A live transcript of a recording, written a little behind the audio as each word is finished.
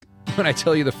when I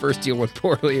tell you the first deal went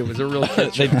poorly, it was a real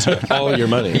shit They show. took all your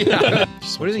money. Yeah.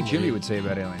 What do you think Jimmy would say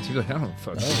about aliens? He'd be like, I don't know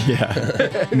what the fuck.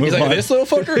 Yeah. He's like, this little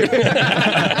fucker?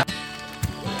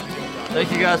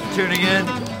 Thank you guys for tuning in.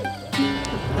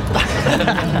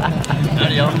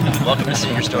 Howdy, y'all. Welcome to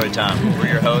Senior Storytime. We're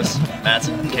your hosts,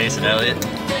 Mattson, Case, and Elliot,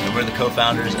 and we're the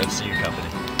co-founders of Senior Company.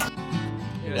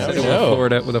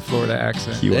 With a Florida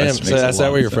accent. Damn, so that's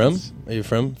that where you're from? Are you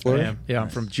from Florida? I am. Yeah, I'm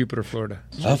from Jupiter, Florida.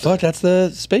 Oh, fuck, that's the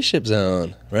spaceship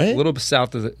zone, right? A little bit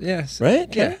south of it. Yes. Right?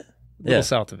 Yeah. A little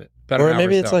south of it. About Or an hour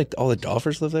maybe it's south. like all the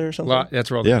golfers live there or something? That's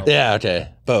where all the Yeah. golfers- Yeah, okay.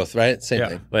 Both, right? Same Yeah.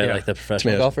 thing. Wait, Yeah. like the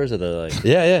professional Tomatoes. golfers or the like?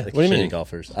 Yeah, yeah. Like What do you shitty mean?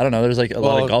 golfers? I don't know. There's like a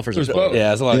lot of golfers in there's Florida. both. Yeah,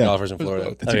 there's a lot of Yeah. golfers in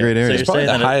Florida. It's a great area. So It's you're probably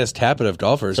saying the that highest capita of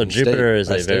golfers. So in the state, Jupiter is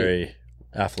by a state. very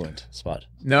affluent spot.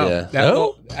 No. Yeah.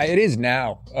 Well, it is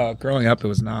now. Growing up, it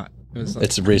was not. It was like,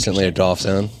 It's recently a golf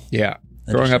zone. yeah.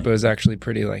 Growing up, it was actually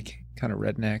pretty like kind of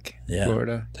redneck Yeah.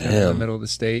 Florida. Kind of in the Damn. middle of the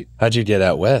state. How'd you get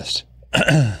out west?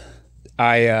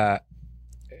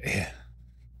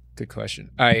 Good question.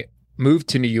 I moved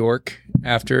to New York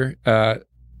after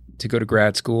to go to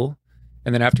grad school.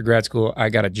 And then after grad school, I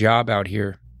got a job out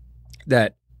here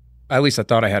that, at least I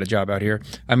thought I had a job out here.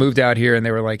 I moved out here and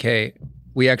they were like, hey,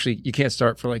 you can't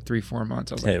start for like 3-4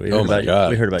 months. I was Hey, like, we Oh heard my about God.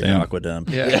 we heard about your Damn. aqua dump.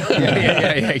 yeah,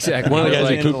 exactly. One of the I was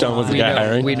guys you like, pooped on was the guy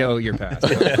hiring. We know your past.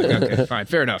 Okay, fine.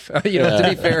 Fair enough. To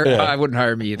be fair, I wouldn't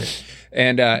hire me either.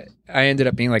 And I ended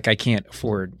up being like, I can't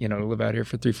afford, to live out here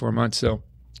for 3-4 months. So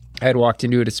I had walked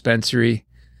into a dispensary.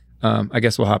 I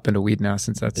guess we'll hop into weed now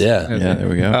since that's Yeah, there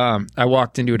we go. I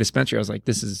walked into a dispensary. I was like,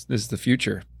 this is the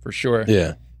future for sure.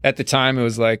 Yeah. At the time, it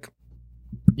was like,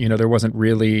 there wasn't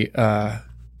really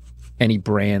any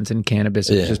brands in cannabis.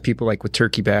 It was just people like with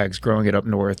turkey bags growing it up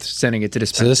north, sending it to So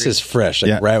dispensaries. this is fresh, like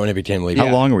Yeah. right when it became legal.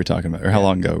 How long are we talking about? Or how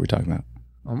long ago are we talking about?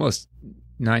 almost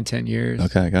 9-10 years.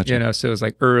 Okay, I got you. So it was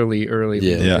like early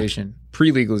Yeah. legalization,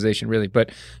 pre-legalization really.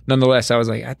 But nonetheless, I was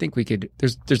like, I think we could,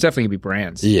 there's definitely gonna be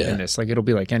brands in this. Like it'll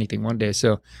be like anything one day.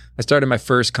 So I started my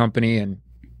first company and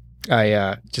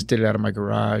I just did it out of my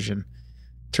garage, and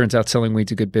turns out selling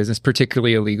weed's a good business,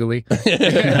 particularly illegally. Right?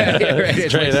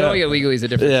 It's like selling illegally is a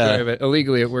different story, but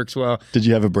illegally it works well. Did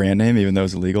you have a brand name even though it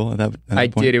was illegal at that I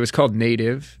point? did. It was called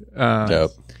Native.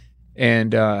 Dope.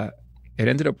 And it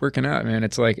ended up working out, man.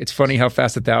 It's like, it's funny how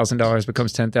fast $1,000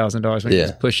 becomes $10,000 when you're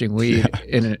just pushing weed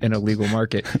in a legal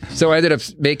market. So I ended up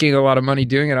making a lot of money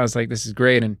doing it. I was like, this is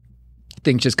great. And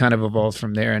things just kind of evolved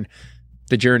from there. And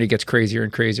the journey gets crazier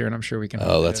and crazier. And I'm sure we can.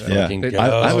 Oh, let's Yeah. fucking go.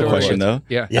 I have a question though.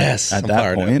 Yeah. Yes. At I'm that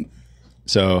fired up. point,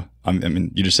 so I mean,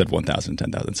 you just said 1,000,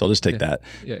 10,000. So I'll just take that.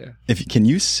 Yeah. Can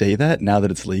you say that now that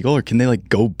it's legal, or can they like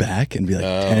go back and be like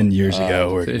 10 years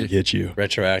ago we're gonna get you?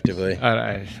 Retroactively.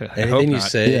 I hope Anything you not.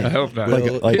 say, I hope not.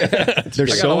 Like there's I got a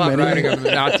so lot riding many. on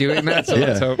not doing that, so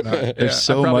let's hope not. There's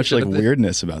so much like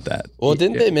weirdness about that. Well,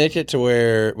 didn't they make it to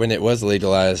where when it was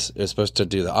legalized, it was supposed to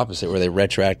do the opposite, where they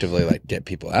retroactively like get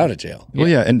people out of jail? Well,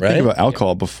 yeah, and Right? think about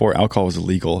alcohol. Before alcohol was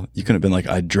illegal, you couldn't have been like,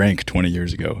 I drank 20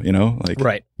 years ago. Like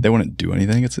Right. they wouldn't do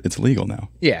anything. It's legal now.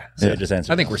 Yeah. So you just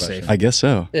answered I think my we're question. safe. I guess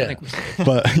so. Yeah.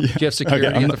 But Do you have security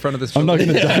Okay, I'm at not- the front of this? I'm not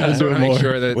building? going to dive I into wanna it make more.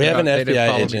 sure that We have an they didn't FBI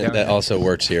follow me agent down that here. also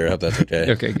works here. I hope that's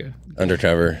okay. Okay, good.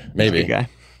 Undercover, maybe. Good guy.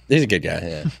 He's a good guy.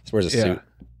 Yeah, he wears a Yeah, suit.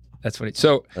 that's funny.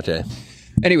 So Okay.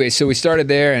 anyway, so we started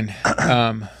there, and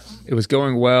it was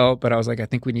going well. But I was like, I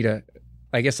think we need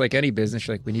I guess like any business,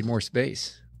 you're like, we need more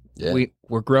space. Yeah.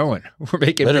 We're growing.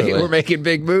 Literally. We're making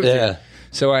big moves. Yeah. Here.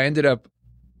 So I ended up,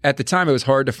 at the time, it was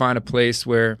hard to find a place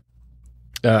where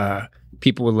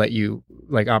people would let you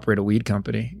like operate a weed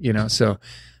company, So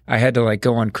I had to like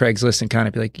go on Craigslist and kind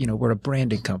of be like, we're a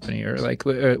branding company, or like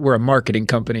we're a marketing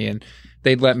company, and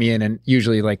they'd let me in, and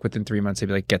usually like within 3 months they'd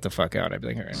be like, get the fuck out. I'd be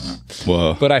like, all right.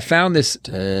 whoa. But I found this.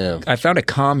 Damn. I found a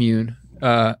commune.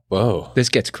 Whoa. This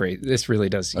gets crazy. This really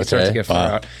does. It Okay. starts to get far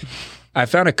Wow. out. I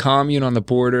found a commune on the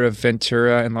border of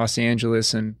Ventura and Los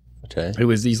Angeles, and Okay. it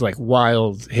was these like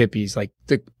wild hippies. Like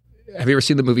have you ever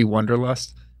seen the movie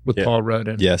Wanderlust with Yeah. Paul Rudd?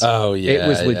 And Yes. Oh yeah. it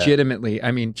was yeah. legitimately.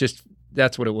 I mean, just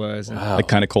that's what it was. And Wow. Like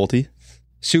kind of culty.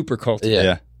 super cult.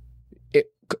 Yeah.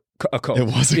 A cult. It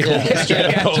was a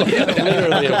cult.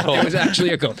 Literally a cult. It was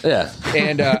actually a cult. Yeah.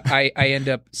 And I end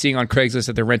up seeing on Craigslist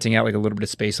that they're renting out like a little bit of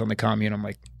space on the commune. I'm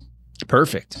like,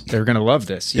 perfect. They're gonna love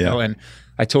this, you know. And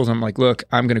I told them like, look,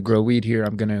 I'm gonna grow weed here.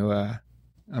 I'm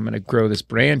gonna grow this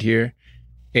brand here,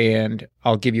 and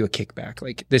I'll give you a kickback.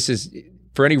 Like this is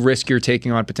for any risk you're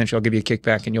taking on potential. I'll give you a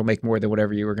kickback, and you'll make more than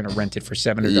whatever you were gonna rent it for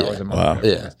 $700 a month. Wow. whatever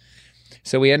it Yeah. was.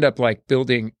 So we end up like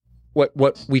building what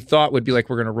we thought would be like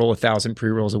we're going to roll 1,000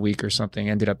 pre-rolls a week or something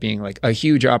ended up being like a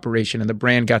huge operation, and the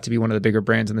brand got to be one of the bigger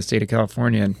brands in the state of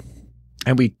California. And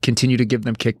And we continue to give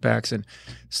them kickbacks, and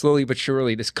slowly but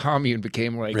surely, this commune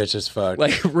became like rich as fuck.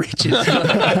 Like rich as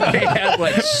fuck. They had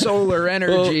like solar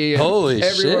energy. Well, holy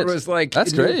everyone shit. was like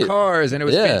That's new great. cars, and it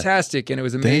was fantastic, and it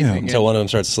was amazing. Until one of them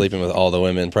starts sleeping with all the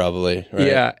women, probably. Right?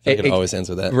 Yeah, it always ends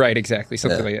with that. Right, exactly,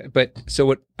 something like that. But so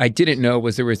what I didn't know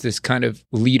was there was this kind of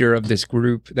leader of this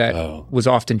group that was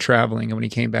often traveling, and when he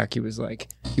came back, he was like,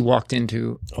 he walked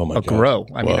into a grow.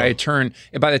 I mean, I had turned,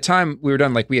 and by the time we were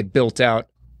done, like we had built out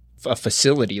a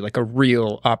facility, like a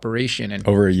real operation, and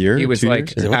over a year. He was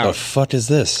like, "What the fuck is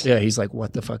this?" Yeah, he's like,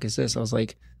 "What the fuck is this?" I was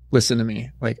like, "Listen to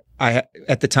me." Like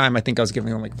at the time, I think I was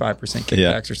giving him like 5%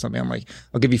 kickbacks or something. I'm like,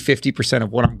 "I'll give you 50%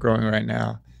 of what I'm growing right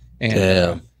now,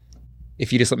 and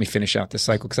if you just let me finish out this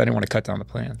cycle, because I didn't want to cut down the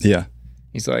plans." Yeah,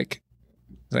 he's like,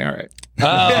 "All right."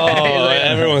 Oh,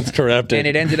 everyone's corrupted. And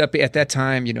it ended up at that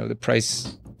time, you know, the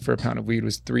price for a pound of weed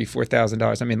was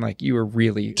 $4,000. I mean, like you were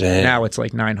really, now it's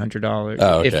like $900.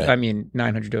 Oh, okay.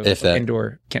 $900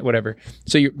 indoor, whatever.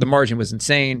 So the margin was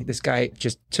insane. This guy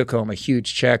just took home a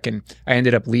huge check, and I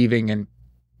ended up leaving, and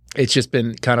it's just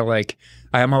been kind of like,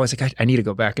 I'm always like, I need to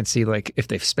go back and see like if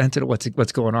they've spent it,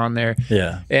 what's going on there.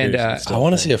 Yeah. And I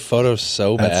want to see a photo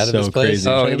so bad of this place. Crazy.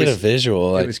 I'm trying to get a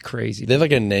visual. Like, it was crazy. They have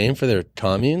like a name for their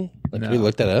commune? Like, Can we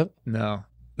look that up? No.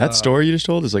 That story you just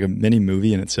told is like a mini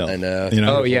movie in itself. I know. You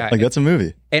know? Oh, yeah. Like that's a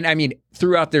movie. And I mean,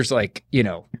 throughout there's like, you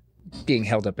know, being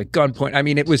held up at gunpoint. I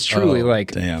mean, it was truly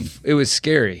like, it was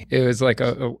scary. It was like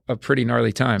a pretty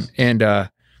gnarly time. And I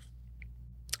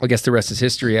guess the rest is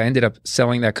history. I ended up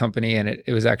selling that company, and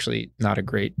it was actually not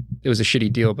it was a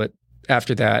shitty deal. But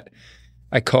after that,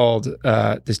 I called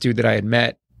this dude that I had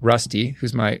met, Rusty,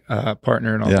 who's my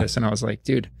partner in all this. And I was like,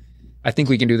 dude, I think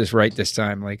we can do this right this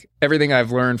time. Like everything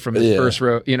I've learned from the first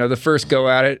row, you know, the first go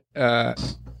at it,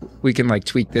 we can like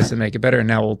tweak this and make it better. And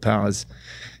now Old Pal is,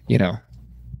 you know,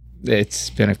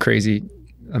 it's been a crazy,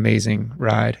 amazing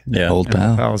ride. Yeah. Old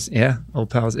Pal. Old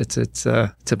Pal's. It's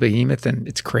a behemoth, and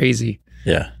it's crazy.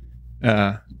 Yeah.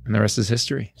 And the rest is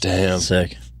history. Damn.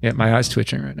 Sick. Yeah, my eye's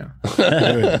twitching right now.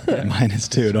 Dude, mine is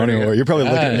too. Don't even worry. You're probably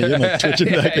looking at me. You're like twitching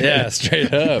back there. Yeah,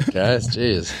 straight up, guys.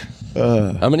 Jeez.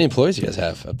 How many employees do you guys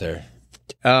have up there?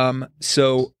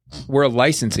 So we're a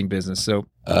licensing business. So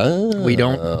we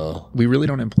really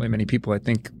don't employ many people. I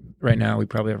think right now we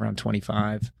probably have around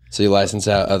 25. So you license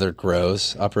out other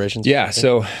grows operations? Yeah.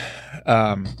 So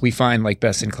we find like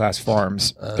best in class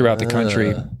farms throughout the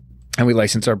country, and we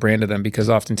license our brand to them, because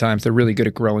oftentimes they're really good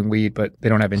at growing weed, but they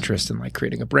don't have interest in like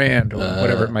creating a brand or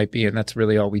whatever it might be. And that's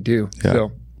really all we do. Yeah.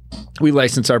 So we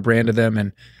license our brand to them,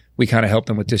 and we kind of help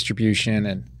them with distribution,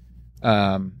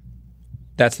 and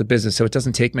that's the business. So it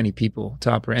doesn't take many people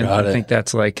to operate. And I think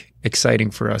that's like exciting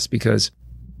for us, because,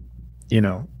 you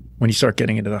know, when you start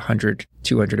getting into the 100,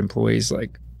 200 employees,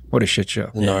 like what a shit show.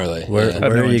 Gnarly. Where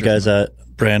are you guys at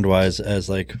brand wise as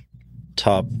like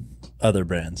top other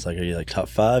brands? Like, are you like top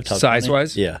 5, top size 20?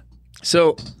 wise? Yeah.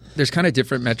 So there's kind of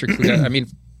different metrics we got. I mean,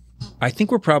 I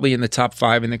think we're probably in the top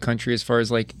 5 in the country as far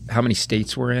as like how many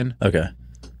states we're in. Okay.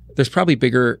 There's probably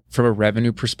bigger from a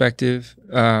revenue perspective.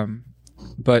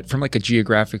 But from like a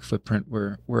geographic footprint,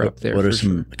 we're up there. What are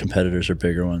some competitors or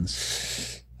bigger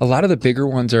ones? A lot of the bigger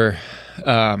ones are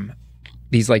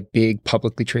these like big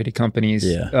publicly traded companies,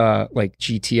 like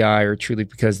GTI or Truly,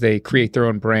 because they create their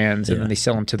own brands and then they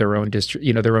sell them to their own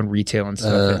their own retail and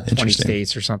stuff in 20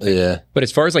 states or something. Yeah. But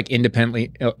as far as like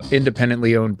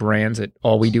independently owned brands that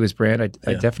all we do is brand,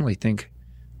 I definitely think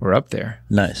we're up there.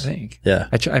 Nice. I think. Yeah.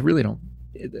 I really don't.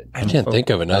 I can't think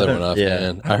of another one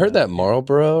offhand. I heard that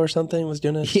Marlboro or something was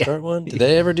going to start one. Did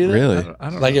they ever do that? Really?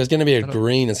 I don't like know. it was going to be a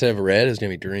green instead of red. It was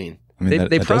going to be green. I mean,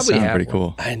 they that probably does sound have pretty one.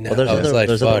 cool. I know. Well,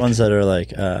 there's other ones that are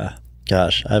like,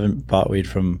 gosh, I haven't bought weed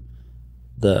from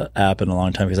the app in a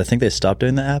long time, because I think they stopped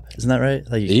doing the app. Isn't that right?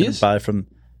 Like you can buy from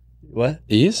what?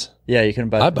 Ease? Yeah, you can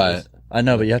buy. I buy it. I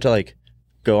know, but you have to like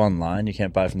go online. You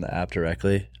can't buy from the app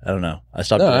directly. I don't know. I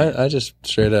stopped. No, I just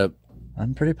straight up.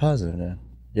 I'm pretty positive, dude.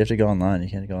 You have to go online. You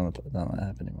can't go on the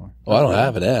app anymore. Well, I don't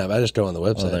have an app. I just go on the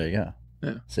website. Oh, there you go.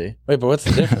 Yeah. See? Wait, but what's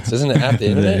the difference? Isn't an app the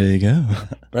internet? There you go.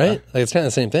 Right? Like it's kind of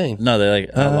the same thing. No, they like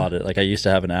a lot of like I used to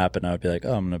have an app, and I would be like,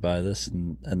 oh, I'm gonna buy this,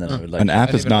 and then I would like An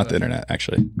app is not the internet,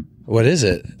 actually. What is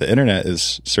it? The internet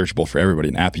is searchable for everybody.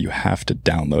 An app you have to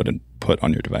download and put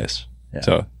on your device. Yeah.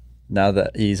 So now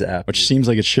that Ease app, which seems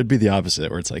like it should be the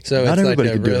opposite, where it's like So not it's everybody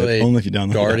like a can do really it, only if you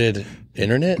download guarded it.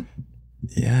 internet?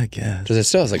 Yeah, I guess. Because it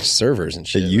still has like servers and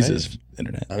shit. It uses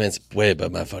internet. I mean, it's way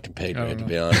above my fucking pay grade, to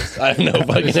be honest. I have no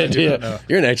fucking idea.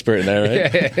 You're an expert in that,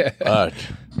 right? Fuck.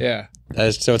 Yeah.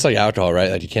 So it's like alcohol,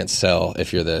 right? Like you can't sell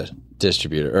if you're the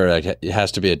distributor, or like it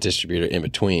has to be a distributor in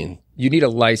between. You need a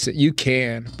license. You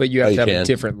can, but you have to have a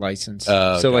different license.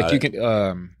 So like you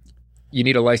can, you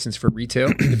need a license for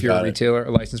retail if you're a retailer,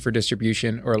 a license for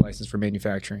distribution, or a license for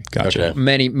manufacturing. Gotcha.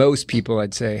 Most people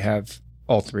I'd say have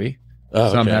all three.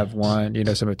 Some have one,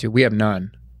 some have two. We have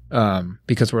none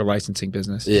because we're a licensing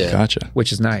business. Yeah. Gotcha.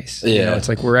 Which is nice. Yeah. It's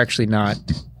like we're actually not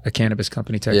a cannabis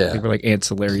company technically. We're like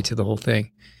ancillary to the whole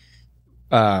thing.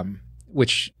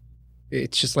 Which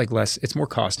it's just like it's more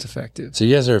cost effective. So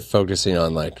you guys are focusing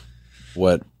on like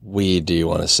what weed do you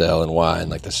want to sell and why, and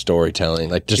like the storytelling,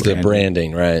 like just the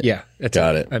branding, right? Yeah.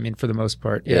 Got it. I mean, for the most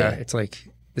part, it's like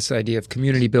this idea of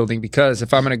community building, because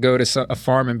if I'm going to go to a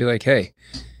farm and be like, hey,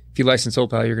 if you license Old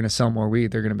Pal, you're going to sell more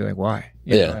weed. They're going to be like, why?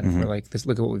 And if we're like,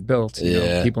 look at what we've built.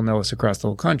 People know us across the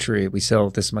whole country. We sell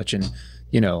this much in,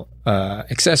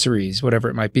 accessories, whatever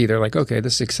it might be. They're like, okay,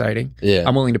 this is exciting. Yeah.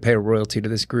 I'm willing to pay a royalty to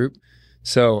this group.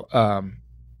 So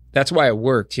that's why it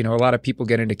worked. A lot of people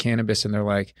get into cannabis and they're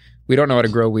like, we don't know how to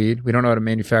grow weed. We don't know how to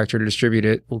manufacture or distribute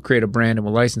it. We'll create a brand and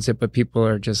we'll license it. But people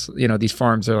are just, these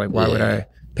farms are like, why would I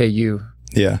pay you?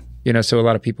 Yeah. So a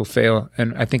lot of people fail.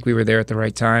 And I think we were there at the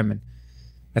right time. And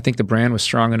I think the brand was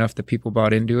strong enough that people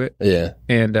bought into it. Yeah.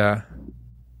 And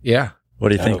What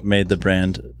do you think made the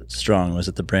brand strong? Was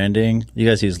it the branding? You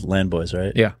guys use Land Boys,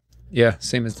 right? Yeah. Yeah.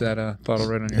 Same as that bottle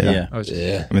right on your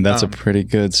Yeah. I mean, that's a pretty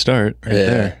good start right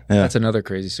there. Yeah. That's another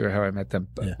crazy story how I met them,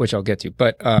 which I'll get to.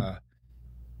 But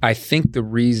I think the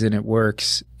reason it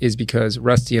works is because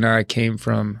Rusty and I came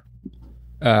from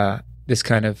this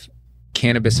kind of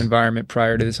cannabis environment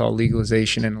prior to this all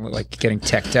legalization and like getting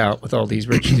teched out with all these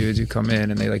rich dudes who come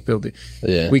in and they like build it.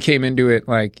 Yeah. We came into it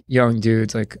like young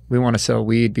dudes, like we want to sell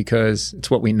weed because it's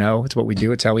what we know, it's what we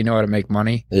do, it's how we know how to make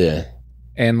money. Yeah.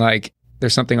 And like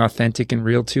there's something authentic and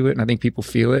real to it, and I think people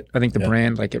feel it. I think the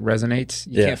brand, like it resonates.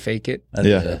 You can't fake it.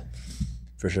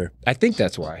 For sure. I think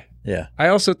that's why. Yeah. I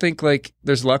also think like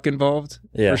there's luck involved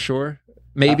for sure.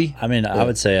 Maybe. I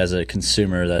would say as a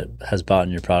consumer that has bought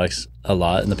in your products a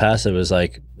lot in the past, it was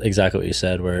like exactly what you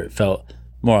said, where it felt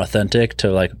more authentic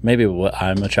to like maybe what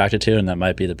I'm attracted to, and that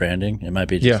might be the branding. It might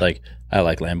be just like I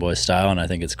like Land Boys style and I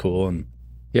think it's cool, and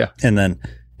and then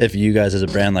if you guys as a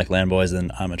brand like Land Boys, then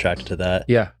I'm attracted to that.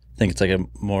 I think it's like a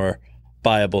more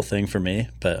buyable thing for me,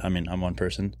 but I mean, I'm one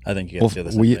person. I think you guys feel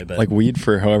the same way. But like weed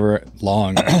for however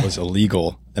long was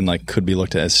illegal and like could be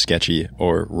looked at as sketchy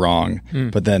or wrong.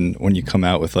 But then when you come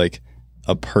out with like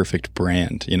a perfect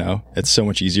brand, it's so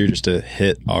much easier just to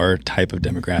hit our type of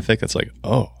demographic. That's like,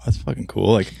 oh, that's fucking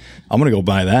cool. Like I'm going to go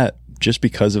buy that just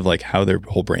because of like how their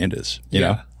whole brand is, you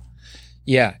know?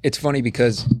 Yeah. It's funny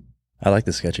because I like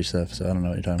the sketchy stuff, so I don't know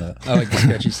what you're talking about. I like the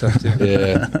sketchy stuff too.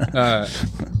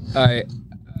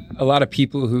 A lot of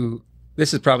people who,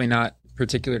 this is probably not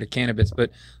particular to cannabis,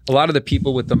 but a lot of the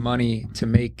people with the money to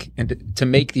make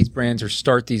these brands or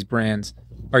start these brands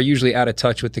are usually out of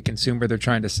touch with the consumer they're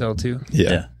trying to sell to.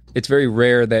 Yeah. It's very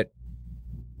rare that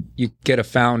you get a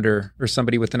founder or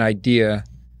somebody with an idea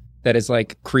that is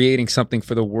like creating something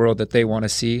for the world that they want to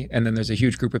see, and then there's a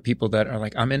huge group of people that are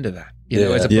like, I'm into that.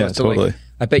 As opposed to like,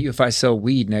 I bet you if I sell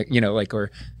weed,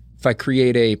 or if I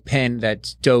create a pen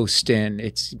that's dosed and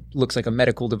it looks like a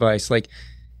medical device, like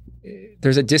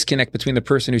there's a disconnect between the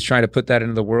person who's trying to put that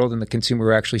into the world and the consumer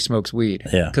who actually smokes weed.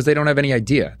 Yeah. Because they don't have any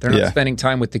idea. They're not spending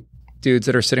time with the dudes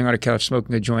that are sitting on a couch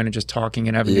smoking a joint and just talking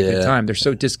and having a good time. They're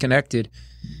so disconnected.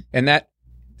 And that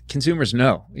consumers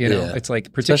know, it's like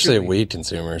especially weed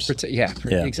consumers.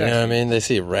 Exactly. You know what I mean? They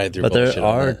see it right through. But bullshit there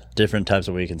are different types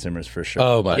of weed consumers for sure.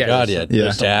 Oh my god,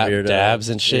 There's weird, dabs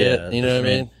and shit. You know what I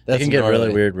mean? That can get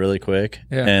really weird really quick.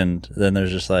 Yeah. And then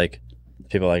there's just like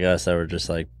people like us that were just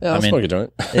like, I'll smoke a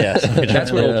joint. Yeah,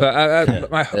 that's what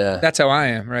that's how I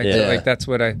am, right? So like that's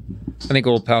what I think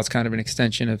Old Pal's kind of an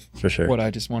extension of what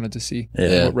I just wanted to see,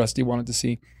 what Rusty wanted to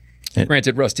see.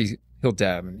 Granted, Rusty, he'll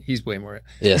dab and he's way more.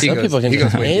 Yeah, some people can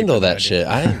just handle that shit.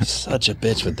 I am such a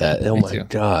bitch with that. Oh my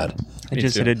god. I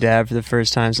just did a dab for the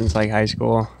first time since like high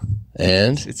school.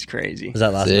 And it's crazy. Was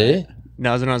that last night? No,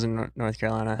 it was when I was in North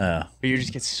Carolina. But you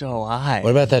just get so high.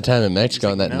 What about that time in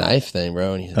Mexico and that knife thing,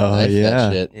 bro? And you knifed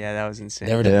that shit. Yeah, that was insane.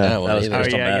 Never did that one either. I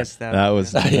guess that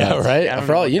was right?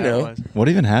 For all you know. What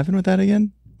even happened with that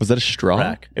again? Was that a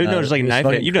straw? No, just like knife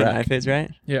hit. You know knife hits,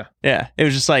 right? Yeah. Yeah. It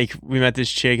was just like we met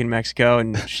this chick in Mexico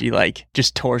and she like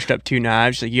just torched up 2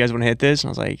 knives. She's like, you guys want to hit this? And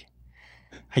I was like,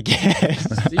 I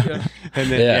guess. See ya.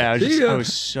 And then I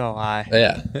was so high.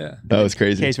 Yeah. That was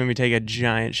crazy. Case made me take a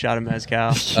giant shot of mezcal.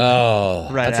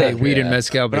 I'd say weed and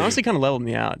mezcal, but honestly kind of leveled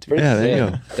me out. Yeah, there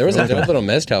you go. There was a dope little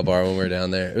mezcal bar when we were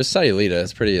down there. It was Sayulita.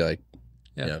 It's pretty like,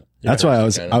 That's why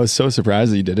I was so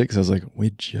surprised that you did it because I was like, we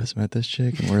just met this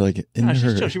chick and we're like in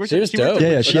her. She was dope.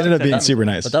 Yeah, she ended up being super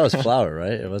nice. But that was flower,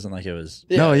 right? It wasn't like it was.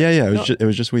 Yeah. No, it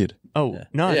was just weed. Oh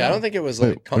no, yeah, I don't think it was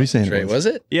like what are you saying? concentrate, was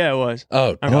it? Yeah, it was.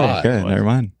 Oh, I God. Okay, never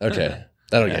mind. Okay,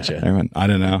 that'll get you. Never mind. I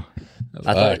don't know.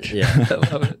 I thought, yeah.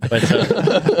 Wait,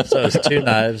 so it's 2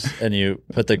 knives, and you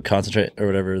put the concentrate or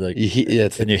whatever, like,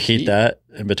 and you heat that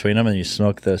in between them, and you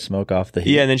smoke the smoke off the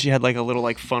heat. Yeah, and then she had like a little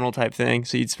like funnel type thing,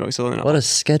 so you'd smoke something else. What a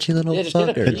sketchy little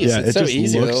fucker. Yeah, it's so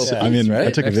easy. Looks, I mean, right?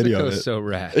 I took a video of it. So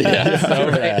rad. Yeah, so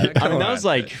rad. I mean, that was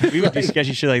like we would do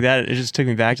sketchy shit like that. It just took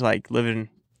me back to like living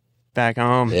back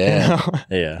home. Yeah.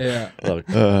 Yeah.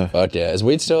 Fuck yeah. Is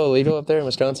weed still illegal up there in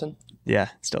Wisconsin? Yeah,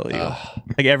 it's still illegal.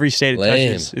 Like every state it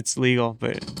touches, it's legal,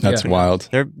 but That's wild.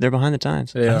 they're behind the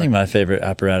times. I think my favorite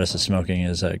apparatus of smoking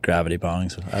is gravity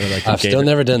bongs. I've still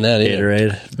never done that either.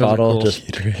 Gatorade bottle, cool.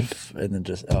 just and then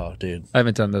just dude. I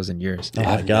haven't done those in years. Oh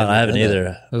my god, I haven't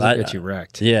either. Those will get you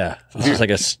wrecked. Yeah, it's just like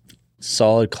a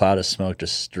solid cloud of smoke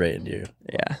just straight into you.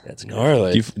 Yeah, It's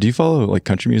Gnarly. Do you follow like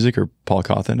country music or Paul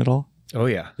Cawthon at all? Oh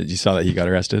yeah. Did you saw that he got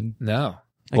arrested? No.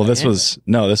 Well, this was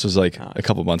like a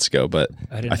couple months ago, but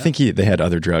I think they had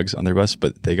other drugs on their bus,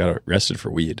 but they got arrested for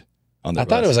weed on their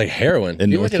bus. I thought it was like heroin.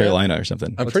 in North Carolina or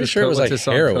something. I'm pretty sure it was like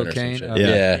heroin or some shit.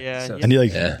 Yeah. So, And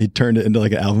he turned it into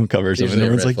like an album cover or something. Usually a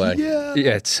Everyone's red like, flag.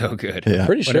 yeah, it's so good. Yeah.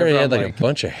 Pretty sure he Whenever had I'm like a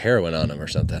bunch of heroin on him or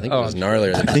something. I think it was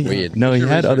gnarlier I than think, weed. no, he Sure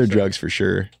had other research that. drugs for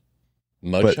sure.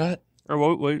 Mugshot?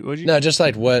 Or what'd you? No, just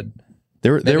like what?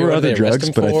 There were what other they arrest drugs,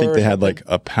 him but I for think or they had something? like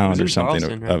a pound It or was in something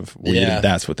Boston, right? of weed. Yeah. And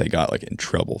that's what they got like in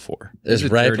trouble for. It was He's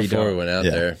a right dirty before dog. we went out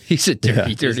Yeah. there. He's a dirty,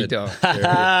 Yeah. dirty dog.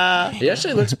 He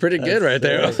actually looks pretty good right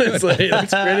there. Honestly, he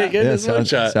looks pretty good. Yeah, This one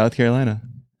shot. South Carolina.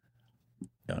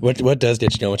 What does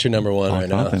get you going? What's your number one right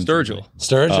now? Cawthon. Sturgill.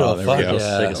 Sturgill. Oh, there we fuck go.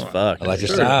 yeah. sick as fuck. I like your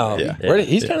style. Yeah.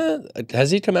 He's kind of.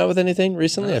 Has he come out with anything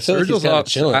recently? I feel like he's Sturgill's kind of off.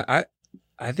 chilling.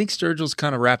 I think Sturgill's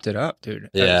kind of wrapped it up, dude.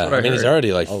 Yeah, That's what I mean he's heard.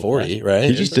 already like 40, right?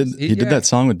 He just did. He did that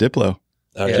song with Diplo.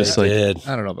 Okay, just he like- did.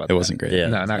 I don't know about It that. wasn't great. Yeah.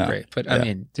 No, not No. great. But Yeah. I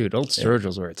mean, dude, old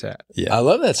Sturgill's where it's at. Yeah. I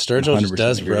love that Sturgill just 100%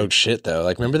 does agree. rogue shit though.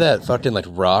 Like remember that fucking like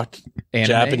rock Anime?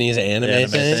 Japanese anime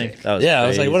thing? That was I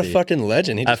was like, what a crazy. fucking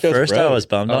legend. He At just goes first, I rogue. was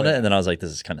bummed on Oh, it, yeah. and then I was like,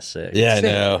 "This is kind of sick." Yeah, I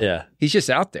know. yeah. He's just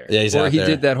out there. Yeah, he's or out he there.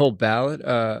 did that whole ballad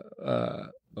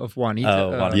of Juanita. Oh,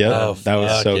 Juanita. Yeah, Oh, that was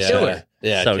fuck so yeah. sick. Killer.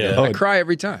 Yeah, So killer. good. I cry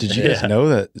every time. Did you guys know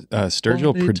that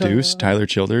Sturgill produced Tyler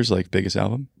Childers' like biggest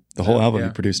album? The whole album, yeah.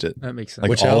 he produced it. That makes sense. Like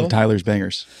Which all album? of Tyler's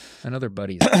bangers. Another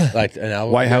buddy. Like an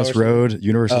album White ago House or something? Road,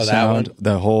 Universal Oh, that Sound, one?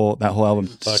 that whole album.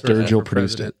 Sturgill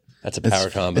produced it. That's a power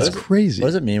combo. It's crazy. What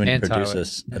does it mean when you And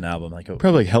produce Tyler. an album? Like,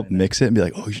 Probably like help mix it and be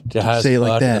like, oh, you should It has say it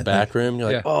like in that. the back room. You're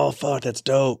like, Yeah. oh fuck, that's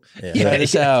dope. Yeah. Try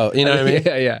this out. You know what I mean?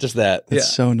 Yeah. Just that.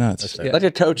 It's so nuts. Yeah. Like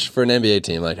a coach for an NBA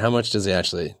team. Like how much does he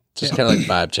actually? Just kind of like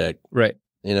vibe check. Right.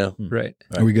 You know? Right.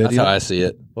 Are we good? That's how I see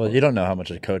it. well, you don't know how much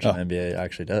a coach in the NBA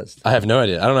actually does. I have no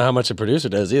idea. I don't know how much a producer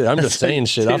does either. I'm just saying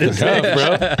shit off the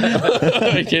cuff, bro.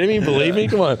 Are you kidding me? Believe me?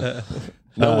 Come on.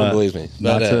 No one believes me.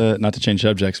 Not But, to change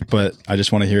subjects, but I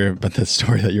just want to hear about the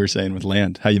story that you were saying with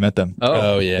Land, how you met them.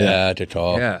 oh yeah, good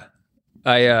call. Yeah.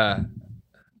 I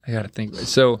got to think.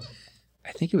 So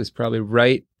I think it was probably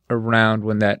right around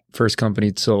when that first company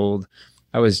had sold.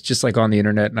 I was just like on the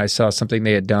internet and I saw something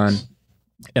they had done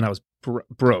and I was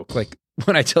broke. Like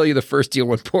when I tell you the first deal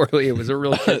went poorly, it was a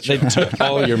real shit They show. took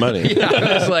all your money. Yeah,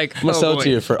 I was like, I'm gonna sell it to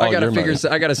you for all I gotta your money.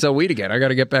 I got to sell weed again. I got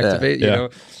to get back to bait, you Yeah.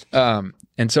 know?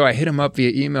 And so I hit him up via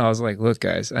email. I was like, look,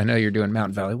 guys, I know you're doing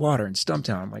Mountain Valley Water and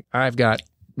Stumptown. I'm like, I've got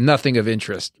nothing of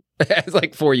interest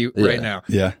like for you right now.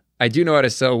 Yeah. I do know how to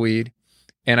sell weed.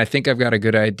 And I think I've got a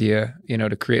good idea, you know,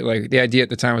 to create like the idea at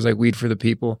the time was like weed for the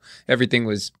people. Everything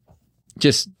was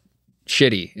just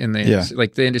shitty in the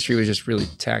like the industry was just really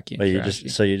tacky. But And you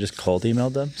trashy. just cold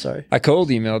emailed them. Sorry, I cold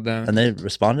emailed them. and they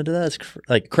responded to that. It's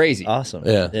like Crazy. awesome.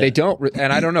 Yeah. They don't,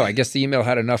 and I don't know. I guess the email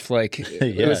had enough like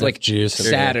it was like Juice.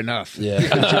 sad enough. Yeah.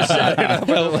 Just sad enough.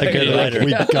 like a writer.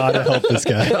 We gotta help this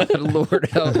guy. Lord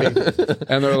help me.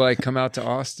 And they're like, come out to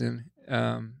Austin.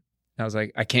 I was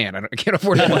like, I can't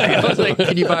afford to fly. I was like,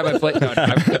 can you buy my flight? No,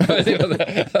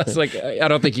 I was like, I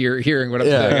don't think you're hearing what I'm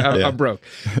saying. I'm broke.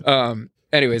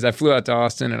 Anyways, I flew out to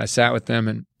Austin and I sat with them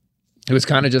and it was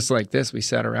kind of just like this. We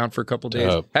sat around for a couple days.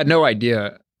 Dope. Had no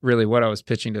idea really what I was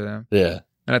pitching to them. Yeah.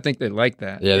 And I think they liked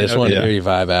that. Yeah. They just want to hear you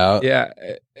vibe out. Yeah,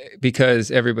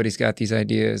 because everybody's got these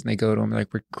ideas, and they go to them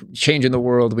like, "We're changing the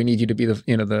world. We need you to be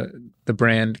the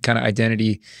brand kind of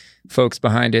identity folks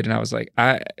behind it." And I was like,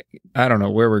 I don't know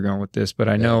where we're going with this, but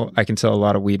I know I can sell a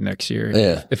lot of weed next year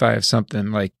if I have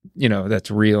something like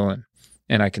that's real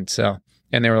and I can sell.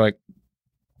 And they were like,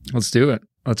 "Let's do it.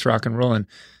 Let's rock and roll." And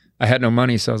I had no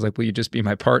money, so I was like, will you just be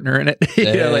my partner in it?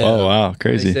 Oh, wow.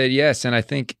 Crazy. They said yes. And I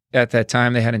think at that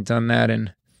time they hadn't done that.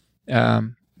 And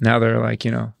now they're like,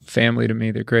 family to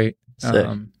me. They're great.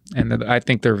 I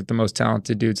think they're the most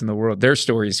talented dudes in the world. Their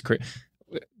story is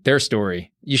their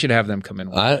story. You should have them come in.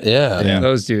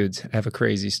 Those dudes have a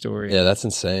crazy story. Yeah, that's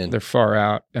insane. They're far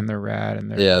out and they're rad.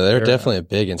 And they're definitely a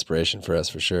big inspiration for us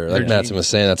for sure. Like Mattson was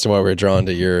saying, that's why we were drawn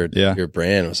to your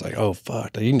brand. It was like, oh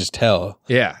fuck, you can just tell.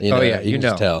 Yeah. You can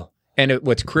just tell. And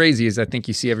what's crazy is I think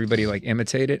you see everybody like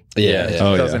imitate it. Yeah. It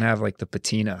doesn't have like the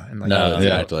patina and like no,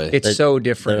 exactly. It's so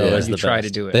different as you try to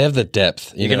do it. They have the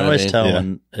depth. You can always tell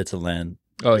when it's a land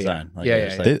design.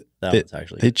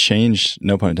 They changed,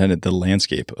 no pun intended, the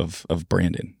landscape of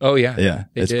branding. Oh yeah. Yeah.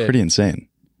 It's pretty insane.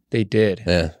 They did.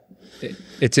 Yeah.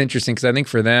 It's interesting because I think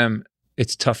for them,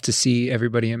 it's tough to see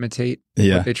everybody imitate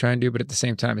what they try and do, but at the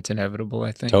same time, it's inevitable,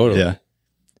 I think. Totally. Yeah.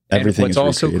 Everything what's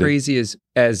also crazy is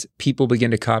as people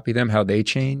begin to copy them, how they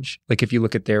change. Like if you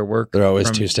look at their work, they're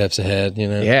always 2 steps ahead,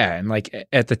 Yeah. And like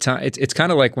at the time, it's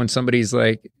kind of like when somebody's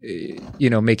like,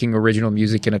 making original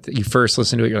music and you first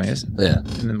listen to it, you're like,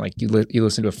 and then like you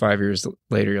listen to it 5 years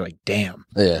later, you're like, damn,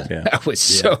 that was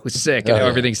so sick. And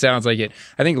everything sounds like it.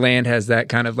 I think Land has that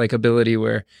kind of like ability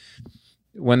where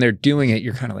when they're doing it,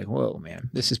 you're kind of like, whoa, man,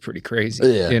 this is pretty crazy.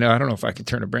 Yeah. I don't know if I could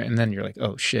turn a brand. And then you're like,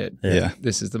 oh shit. Yeah.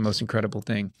 This is the most incredible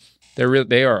thing.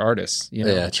 They are artists.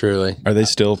 Yeah, truly. Are they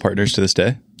still partners to this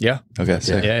day? Yeah. Okay.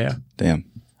 Sick. Yeah. Damn.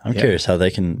 I'm curious how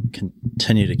they can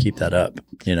continue to keep that up.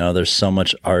 There's so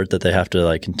much art that they have to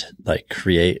like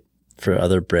create for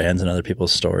other brands and other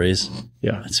people's stories.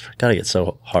 Yeah. It's got to get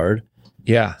so hard.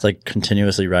 Yeah. It's like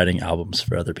continuously writing albums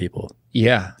for other people.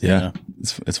 Yeah. Yeah.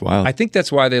 It's wild. I think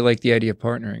that's why they like the idea of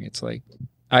partnering. It's like,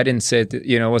 I didn't say it,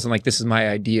 it wasn't like, this is my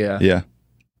idea. Yeah.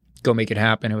 Go make it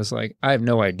happen. It was like, I have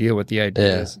no idea what the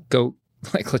idea is. Go,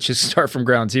 like, let's just start from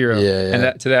ground zero. Yeah. And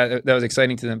that was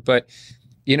exciting to them. But,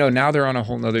 now they're on a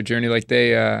whole nother journey. Like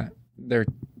they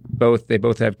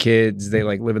both have kids. They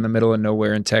like live in the middle of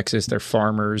nowhere in Texas. They're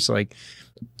farmers. Like,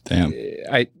 damn.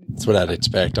 That's what I'd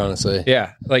expect, honestly.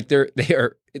 Yeah. Like they're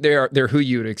who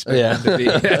you would expect them to be.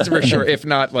 That's for sure. If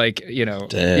not like,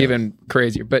 even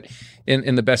crazier, but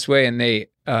in the best way. And they,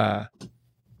 I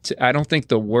don't think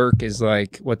the work is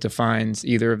like what defines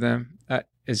either of them.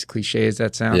 As cliche as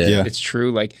that sounds, it's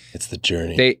true. Like it's the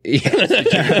journey.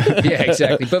 Yeah,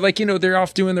 exactly. But like, they're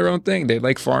off doing their own thing. They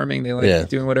like farming. They like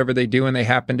doing whatever they do, and they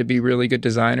happen to be really good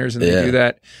designers, and they do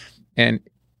that. And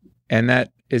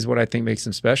that is what I think makes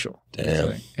them special. Damn.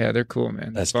 Like, they're cool,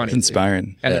 man. That's funny. It's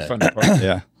inspiring. And they're fun to partner.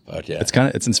 Yeah. Fuck yeah.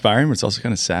 It's inspiring, but it's also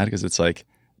kind of sad because it's like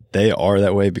they are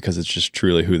that way because it's just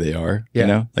truly who they are.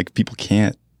 Yeah. Like people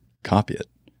can't copy it.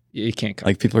 You can't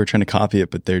copy. Like people are trying to copy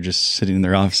it, but they're just sitting in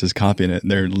their offices copying it,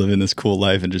 and they're living this cool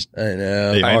life and just I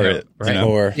know they are it.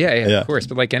 Right. Yeah, of course.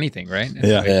 But like anything, right?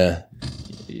 It's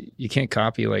you can't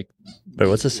copy like. But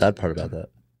what's the sad part about that?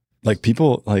 Like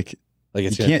people like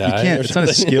it's you can't. It's not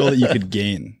a skill that you could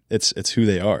gain. It's who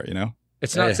they are.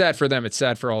 It's not sad for them. It's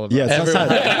sad for all of us. Yeah, it's not sad.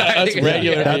 That's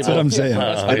regular. That's what I'm saying.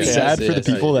 It's sad for the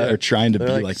people that are trying to be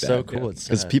like that. So cool.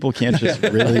 Because people can't just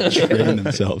really train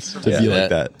themselves to be like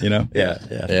that. Yeah.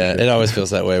 It always feels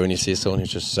that way when you see someone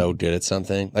who's just so good at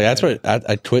something. Like that's what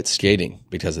I quit skating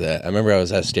because of that. I remember I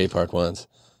was at a skate park once.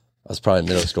 I was probably in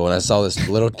middle school, and I saw this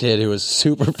little kid who was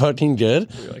super fucking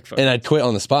good, and I quit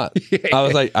on the spot. I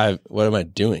was like, what am I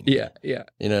doing? Yeah. You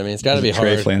know what I mean? It's got to be hard.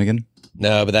 Trey Flanagan?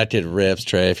 No, but that kid rips,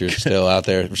 Trey. If you're still out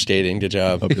there skating, good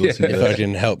job. You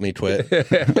fucking helped me quit.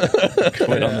 Quit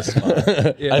on the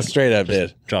spot. I straight up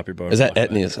did. Drop your board. Is that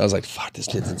Etnius? I was like, fuck, this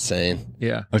kid's insane.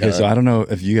 Yeah. Okay, so I don't know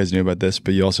if you guys knew about this,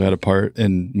 but you also had a part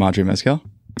in Madre Mezcal?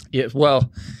 Yeah, well,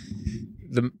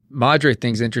 the Madre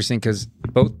thing's interesting because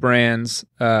both brands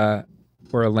were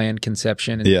a land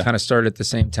conception and kind of started at the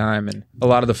same time. And a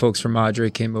lot of the folks from Madre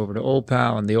came over to Old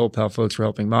Pal, and the Old Pal folks were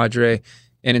helping Madre.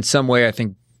 And in some way, I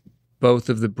think both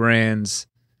of the brands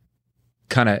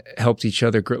kind of helped each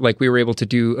other grow. Like we were able to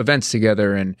do events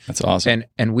together, and that's awesome.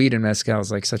 And weed and mezcal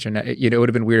is like such a it would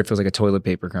have been weird if it was like a toilet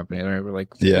paper company. Right? We're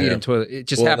like weed and toilet. It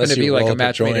just happened to be like a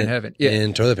match made in heaven. Yeah,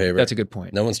 in toilet paper. That's a good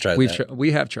point. No one's tried that.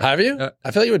 We have tried. Have you?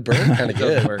 I feel like it would burn kind of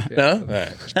good. Work, No, all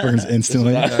right. It burns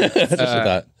instantly.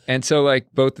 And so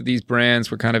like both of these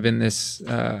brands were kind of in this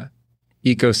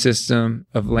ecosystem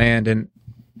of land,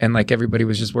 and like everybody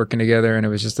was just working together, and it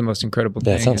was just the most incredible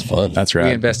thing. That sounds fun. That's right.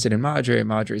 We invested in Madre.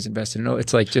 Madre's invested in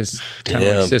it's like just kind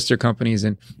of like sister companies.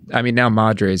 And I mean, now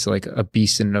Madre is like a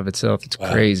beast in and of itself. It's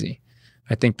crazy.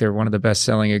 I think they're one of the best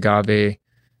selling agave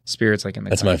spirits like in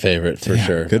the country. My favorite for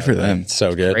sure. Good for them. It's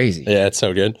so good. Crazy. Yeah, it's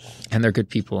so good. And they're good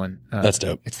people. And that's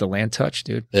dope. It's the land touch,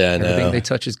 dude. Yeah, I know. Everything they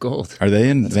touch is gold. Are they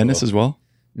in Venice as well?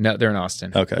 No, they're in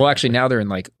Austin. Okay. Well, actually, now they're in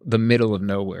like the middle of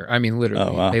nowhere. I mean, literally,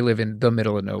 Oh, wow. they live in the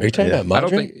middle of nowhere. Are you talking about I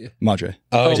don't Madre? think. Madre.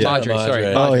 Oh, yeah, Madre. Sorry.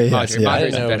 Oh, yeah, Madre. yeah. Madre's I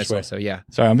in know Venice which way. also. Yeah.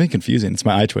 Sorry, I'm being confusing. It's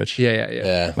my eye twitch.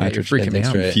 Yeah. My You're twitch. freaking me Thanks,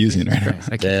 out. Ray. Confusing right now.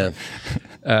 I can't-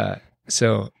 Damn.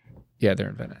 So, yeah, they're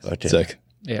in Venice. Okay. Sick.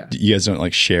 Yeah. You guys don't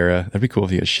like share a? That'd be cool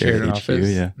if you guys shared Shared an HQ. office.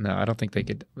 Yeah. No, I don't think they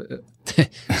could.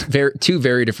 Two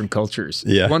very different cultures.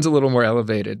 Yeah. One's a little more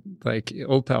elevated. Like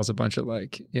Old Pal's a bunch of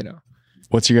like,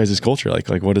 What's your guys' culture like?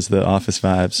 Like, what is the office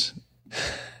vibes?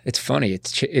 It's funny.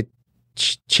 It's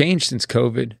changed since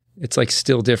COVID. It's like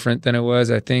still different than it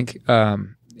was. I think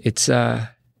it's a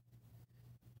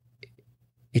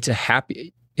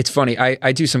happy. It's funny.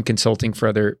 I do some consulting for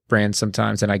other brands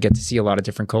sometimes, and I get to see a lot of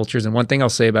different cultures. And one thing I'll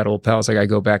say about Old Pal is like I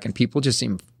go back and people just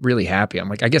seem really happy. I'm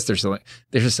like, I guess they're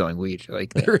just selling weed.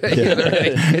 Like,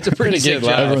 it's a pretty sick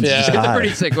life. job. Yeah. It's a pretty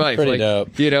sick life. Pretty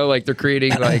like, dope. like they're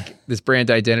creating like this brand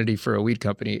identity for a weed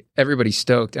company. Everybody's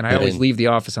stoked, and I always leave the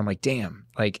office. I'm like, damn.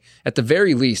 Like at the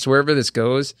very least, wherever this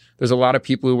goes, there's a lot of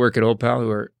people who work at Old Pal who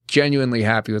are genuinely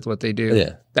happy with what they do.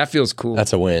 Yeah. That feels cool.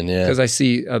 That's a win. Yeah. Because I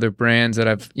see other brands that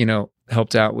I've,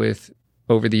 helped out with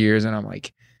over the years, and I'm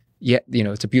like, yeah,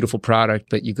 it's a beautiful product,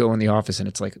 but you go in the office and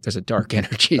it's like there's a dark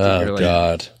energy. That Oh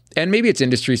God. And maybe it's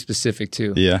industry specific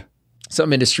too. Yeah.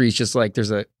 Some industries just like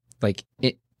there's a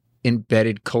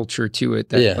embedded culture to it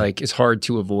that like is hard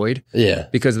to avoid. Yeah.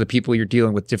 Because of the people you're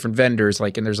dealing with, different vendors,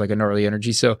 like, and there's like a gnarly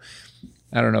energy. So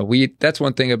I don't know. That's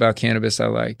one thing about cannabis I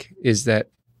like is that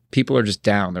people are just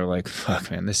down. They're like,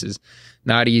 fuck, man, this is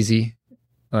not easy.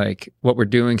 Like what we're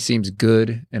doing seems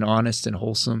good and honest and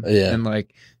wholesome. Yeah. And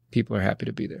like people are happy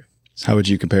to be there. How would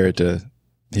you compare it to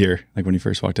here? Like when you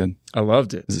first walked in? I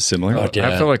loved it. Is it similar? Oh, yeah.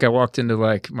 I felt like I walked into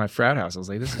like my frat house. I was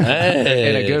like, this is Hey,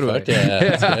 in a good way. fuck yeah.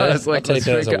 That's I was good. like, I'll let's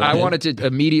take that as drink. a I win. wanted to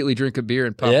immediately drink a beer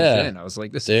and pop Yeah. it in. I was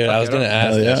like, this Dude, I was going to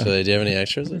ask, Hell yeah. actually, do you have any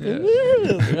extras?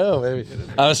 No, maybe.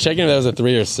 I was checking if that was a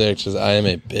 3 or 6, because I am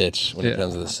a bitch when it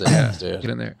comes to the 6, dude. Get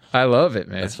in there. I love it,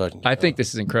 man. That's fucking I cool. think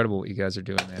this is incredible what you guys are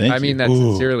doing, man. Thank I mean you. that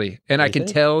Ooh. sincerely. And I can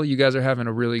think? tell you guys are having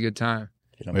a really good time.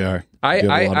 We are. I We have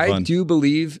a lot of fun. do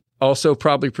believe, also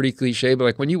probably pretty cliche, but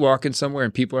like when you walk in somewhere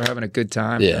and people are having a good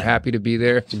time, Yeah. they're happy to be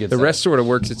there, a good the sign. rest sort of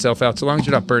works itself out, so long as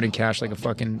you're not burning cash like a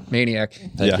fucking maniac.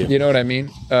 Thank you. You know what I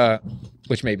mean?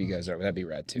 Which maybe you guys are. That'd be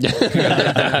rad too. To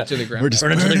the ground. We're just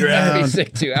Burn it to the That'd be ground.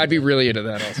 sick too. I'd be really into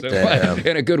that also. Damn.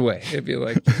 In a good way. It'd be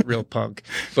like real punk.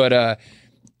 But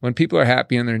when people are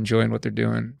happy and they're enjoying what they're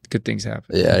doing, good things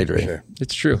happen. Yeah, I agree.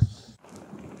 It's true.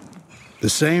 The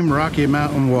same Rocky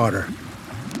Mountain water.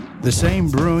 The same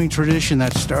brewing tradition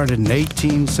that started in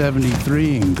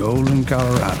 1873 in Golden,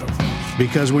 Colorado.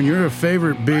 Because when you're a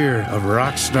favorite beer of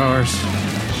rock stars,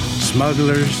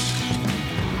 smugglers,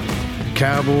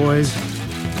 cowboys,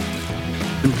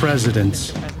 and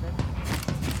presidents,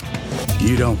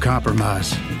 you don't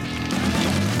compromise.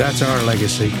 That's our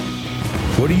legacy.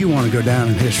 What do you want to go down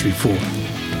in history for?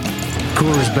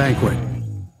 Coors Banquet.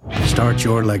 Start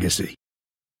your legacy.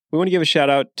 We want to give a shout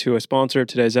out to a sponsor of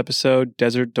today's episode,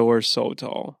 Desert Door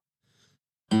Soto.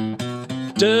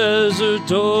 Desert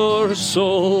Door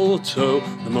Soto,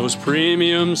 the most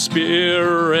premium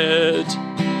spirit,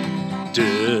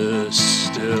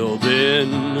 distilled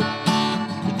in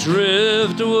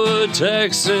Driftwood,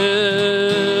 Texas.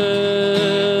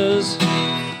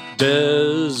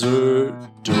 Desert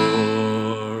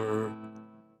Door.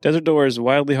 Desert Door is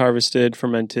wildly harvested,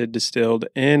 fermented, distilled,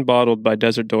 and bottled by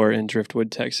Desert Door in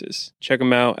Driftwood, Texas. Check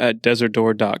them out at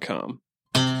desertdoor.com.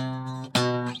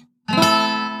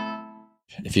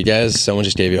 If someone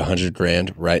just gave you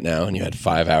 $100,000 right now and you had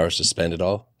 5 hours to spend it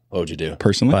all, what would you do?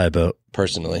 Personally? Buy a boat.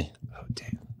 Personally. Oh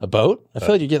damn. A boat? I feel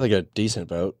like you get like a decent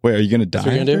boat. Wait, are you going to die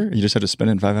what you're gonna after? You just have to spend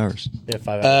it in 5 hours. Yeah,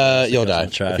 5 hours. You'll Goes in die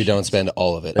the trash. if you don't spend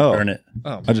all of it. Oh. Burn it.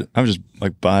 Oh, I would just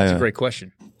like buy that's a a, great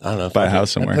question. I don't know. buy a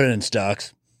house And somewhere. put it in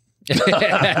stocks.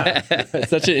 It's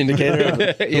such an indicator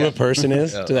of who a person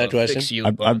is to that question.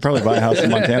 I'd probably buy a house in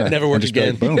Montana. Never work and just be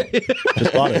like, again. boom.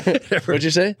 Just bought it. What'd you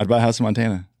say? I'd buy a house in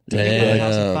Montana.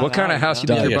 Damn. What kind of house you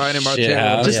think Like you're a buying in shit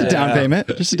Montana? house. Just a down payment.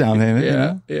 Just a down payment. You Yeah,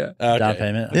 know? yeah. Okay. Down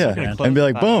payment. Yeah. And be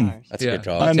like, boom. That's a Yeah. good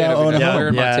call. I now own a Yeah, home. we're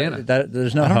in Yeah, Montana.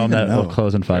 there's no I don't home even that will know.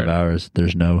 close in 5 hours.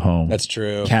 There's no home. That's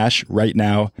true. Cash right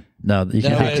now. No, you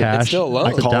can No, pay it's cash. still a loan.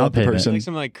 It's a Call down up the payment. person. Like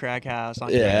some like crack house.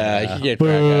 On Yeah, you can get crack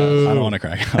house. I don't want a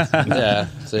crack house. Yeah,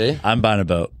 see? I'm buying a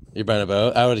boat. You're buying a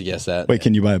boat? I would have guessed that. Wait,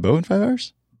 can you buy a boat in 5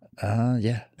 hours?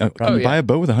 Yeah. Can you buy a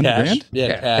boat with $100,000? Yeah,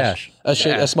 Yeah, cash. A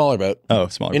smaller boat. Oh,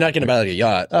 small. You're not going to buy like a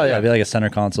yacht. Oh yeah, it'd be like a center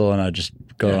console, and I'd just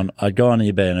go on. I'd go on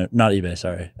eBay and not eBay,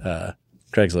 sorry,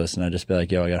 Craigslist, and I'd just be like,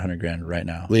 "Yo, I got $100,000 right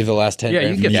now." Leave the last 10 Yeah,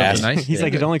 grand you for can get gas. something nice. He's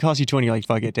like, it only costs you 20. You're like,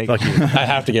 fuck it, take it. I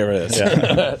have to get rid of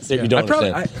this. So you don't I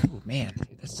probably, understand. Man,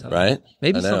 that's tough. Right?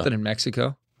 Maybe I know. something in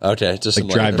Mexico. Okay, just Like some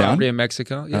drive down? Property in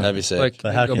Mexico. Yeah. That'd be sick. Like,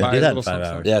 But how go can you buy do a that in little 5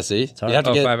 something. hours? Yeah, see? hard. You have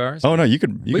to 5 hours? Oh no, you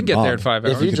could. We can get there in 5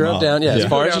 hours. If you could drove mob. down, as Go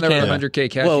far as down you there with can.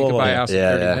 100K cash, Whoa, you whoa, can buy a whoa. house in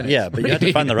Yeah, 30 yeah. minutes. Yeah, but you have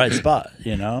to find the right spot,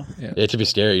 you know? Yeah, it'd be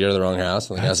scary. You go to the wrong house,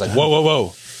 and the guy's like, whoa, whoa,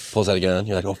 whoa. Pulls out a gun.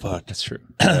 You're like, oh, fuck. That's true.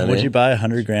 You know what I Would mean? you buy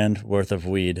 $100,000 worth of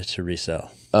weed to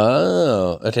resell?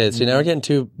 Oh, okay. See, now we're getting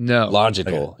too No.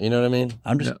 logical. You know what I mean?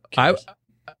 I'm just I,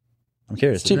 I'm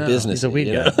curious. It's too No. business. He's a weed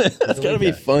you know? guy. It's got to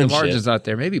be fun the shit. margin's not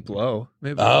there. Maybe blow.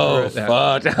 Maybe Oh, blow.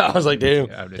 fuck. I was like, damn.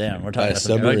 Yeah, I'm just- Damn, we're talking about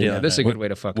Submarine. something Yeah, like this is a good way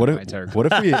to fuck What up if? my entire What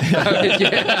if we?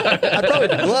 I'd probably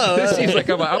blow. This seems like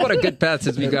I'm on a good path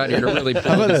since we got here to really How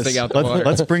pull about this this? thing out the water.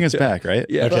 Let's bring us back, right?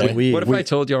 Yeah. Okay, What, we- what if I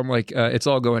told you I'm like it's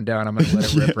all going down? I'm gonna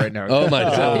let it rip right now. Oh, my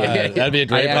God. That'd be a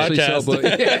great I actually podcast. sell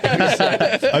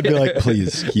yeah. I'd be like,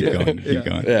 please keep going, keep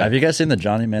going. Yeah. Have you guys seen the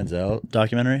Johnny Manziel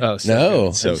documentary? Oh, so No.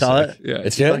 good. So saw sick. it? Yeah. It's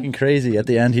It's good? fucking crazy. At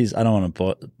the end, I don't want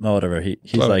to, no, whatever. He's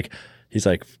Blow it.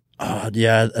 like, oh,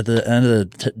 yeah, at the end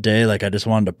of the day, like, I just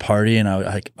wanted to party and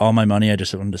all my money, I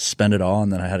just wanted to spend it all.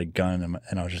 And then I had a gun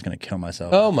and I was just going to kill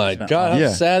myself. Oh, my God. How Yeah,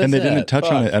 sad and is they didn't that? touch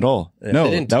on Fuck. it at all. No,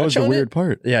 They didn't that was touch the on weird it?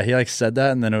 part. Yeah, he like said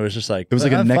that, and then it was just like, It was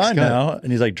like a I'm next fine step. now,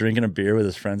 and he's like drinking a beer with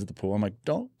his friends at the pool. I'm like,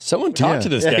 don't. Someone talk Yeah. to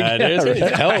this guy, Yeah, dude. It's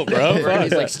right. help, bro. Right, he's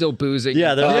Fuck. like still boozing.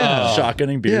 Yeah, they're Oh.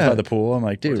 shotgunning beers Yeah. by the pool. I'm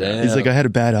like, dude, Damn. He's like, I had a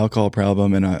bad alcohol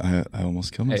problem, and I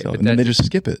almost killed myself. but And then that- they just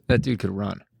skip it. That dude could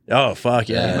run. oh fuck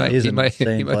yeah, Yeah. he's he an might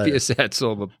insane be player. a sad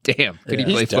soul, but damn, could he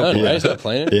Yeah. play He's done, football? right? He's not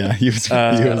playing? Yeah, he was.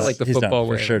 kinda he was like the He's football done,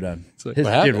 for way. sure done. like- His,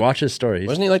 What happened? dude, watch his story.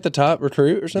 Wasn't he like the top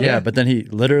recruit or something? Yeah, but then he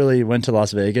literally went to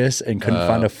Las Vegas and couldn't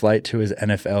find a flight to his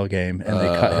NFL game, and they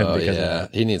cut him because of that.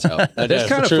 He needs help. That There's guy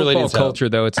kind of truly football needs help. culture,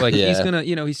 though. It's like he's Yeah. gonna,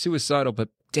 he's suicidal, but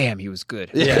damn, he was good.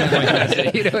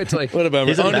 Yeah. you know, it's like, What a bummer.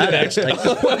 He's a On to the badass. next.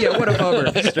 Like, yeah, what a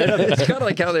bummer. It's kind of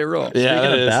like how they roll. Yeah,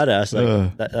 speaking that of is.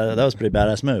 badass, like, that was a pretty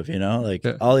badass move. You know, like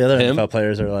all the other Him? NFL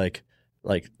players are like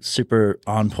super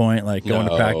on point, like going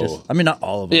No. to practice. I mean, not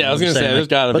all of them. Yeah, I was I'm gonna just say, saying, there's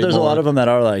gotta but be there's a more. lot of them that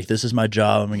are like, this is my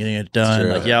job. I'm getting it done.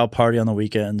 True. Like, yeah, I'll party on the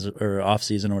weekends or off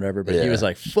season or whatever. But he Yeah. was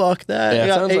like, fuck that. Yeah, I it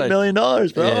got sounds $8 like- million, bro.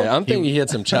 Yeah, I'm thinking he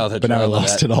had some childhood but now I trauma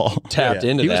lost that it all. tapped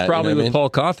into He was that. probably you know with what I mean?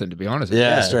 Paul Cawthon, to be honest.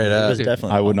 Yeah, with you. straight It up. was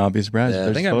definitely. I would not be surprised. Yeah.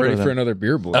 There's I think a I'm photo ready of for that. another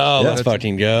beer boy. Oh, let's That's-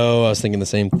 fucking go. I was thinking the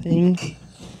same thing.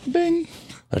 Bing.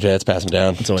 Okay, let's pass him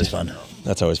down. It's always fun.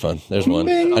 That's always fun. There's one.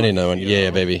 I need another one. Yeah,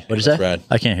 baby. What'd you say? Brad.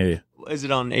 I can't hear you. Is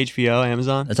it on HBO,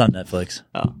 Amazon? It's on Netflix.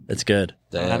 Oh, It's good.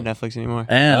 I don't have Damn. Netflix anymore.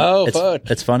 And Oh, it's, fuck.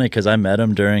 it's funny because I met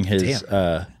him during his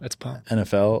That's pump.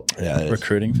 NFL Yeah, it is.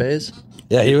 recruiting phase.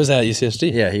 Yeah, he was at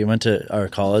UCSD. Yeah, he went to our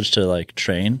college to like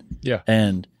train. Yeah.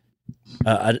 And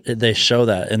they show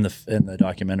that in the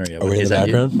documentary we in the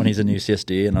background? when he's in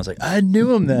UCSD, and I was like, I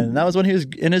knew him then. And that was when he was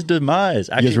in his demise.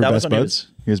 You Actually, guys were that was best when buds?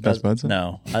 You guys best buds?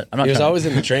 No, I'm not. He was trying always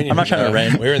in the training I'm not room. trying to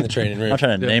rain- We were in the training room. I'm not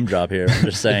trying to name drop here. I'm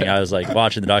just saying I was like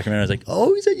watching the documentary. I was like,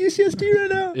 oh, he's at UCSD right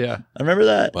now. Yeah. I remember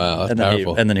that. Wow, that's and then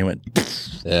powerful. and then he went.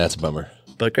 Yeah, that's a bummer.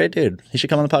 But great dude. He should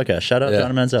come on the podcast. Shout out Yeah.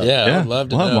 Johnny Manziel. Yeah, I Yeah, would love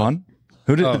to we'll have know. him on.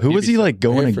 Who Oh, was he'd he be like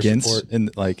going here for against support. in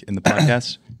the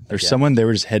podcast? There's someone they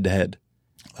were just head to head.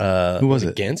 Who was it?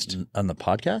 Against? On the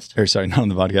podcast, Or sorry, not on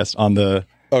the podcast. On the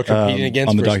Competing against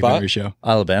on the for a documentary spot? show.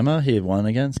 Alabama, he won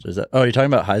against. Is that? Oh, you're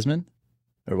talking about Heisman,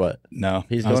 or what? No,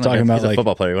 He's I was going talking against, about he's a like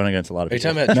football player. He went against a lot of Are you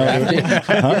people. talking about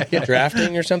drafting?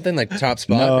 Drafting or something? Like top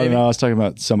spot, no, maybe? no. I was talking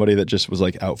about somebody that just was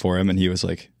like out for him, and he was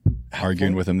like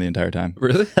arguing with him the entire time.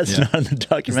 Really? That's not in the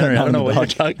documentary. I not don't in know the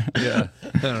what you're talking. Yeah.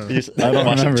 I don't know. I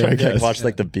don't remember, I guess. Watch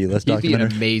like the B-list He'd be an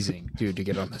documentary. amazing dude to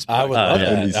get on this. I would love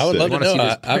yeah. that. I would love to Wanna know. see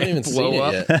this I haven't even brand seen blow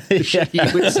it up? yet.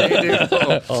 He would say, dude,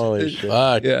 oh, Holy shit!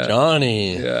 Fuck, Yeah.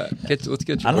 Johnny. yeah. Let's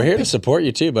get you. We're here to support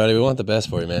you too, buddy. We want the best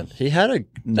for you, man. He had a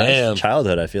nice Damn.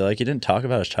 childhood. I feel like he didn't talk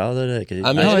about his childhood. I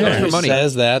mean, yeah. who For money.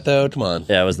 says that though? Come on.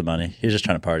 Yeah, it was the money. He was just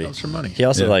trying to party. That was for money. He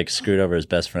also Yeah. like screwed over his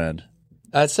best friend.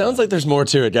 It sounds like there's more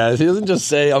to it, guys. He doesn't just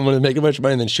say, I'm going to make a bunch of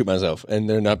money and then shoot myself, and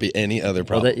there not be any other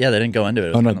Well, problem. they didn't go into it. It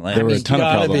was Oh, no, kinda lame. there were a There's ton of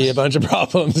gotta problems. be a bunch of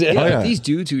problems. Yeah. Yeah, Oh, yeah. these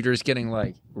dudes who are just getting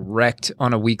like wrecked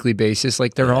on a weekly basis,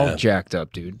 like they're all jacked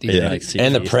up, dude. These Yeah, dudes- like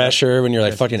And the CTs. pressure when you're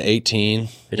like fucking 18. You're You know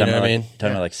talking what about I mean?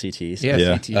 talking about like CTs. yeah,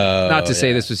 Yeah. CT. Oh, Not to say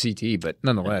yeah. this was CT, but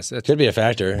nonetheless, that's Could be a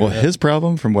factor. Well, his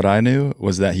problem, from what I knew,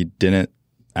 was that he didn't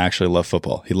actually love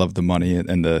football. He loved the money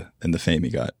and the fame he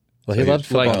got. Well, he loved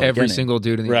football. like in the every beginning. single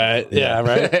dude in the Right. Yeah,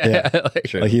 right. Yeah.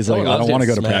 like, Like he's like, Oh, I don't loved want to it.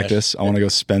 go to Smash. practice. I want to go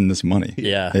spend this money.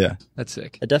 Yeah. Yeah. that's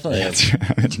sick. It definitely is.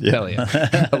 Hell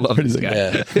yeah. I love this guy.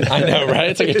 Yeah. I know,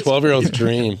 right? It's like a 12-year-old's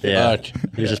dream. Yeah, Fuck.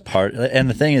 he was just and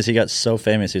the thing is, he got so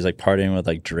famous. He was like partying with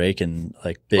like Drake and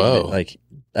like big Whoa. like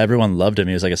everyone loved him.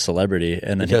 He was like a celebrity,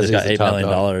 and then Because he just got he's the $8 million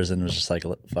top and was just like,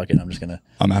 "Fuck it, I'm just gonna."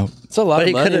 I'm out. It's a lot But of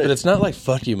he money, could've- but it's not like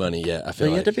fuck you money yet. I feel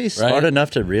You like have to be smart right?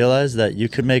 enough to realize that you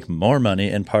could make more money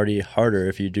and party harder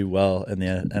if you do well in the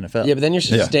NFL. Yeah, but then you're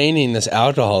sustaining this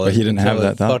alcoholism. But he didn't until have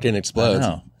that it thought. fucking explodes.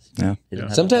 No. Yeah.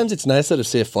 Sometimes it's nice though to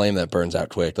see a flame that burns out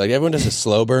quick. Like everyone does a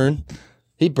slow burn.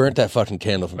 He burnt that fucking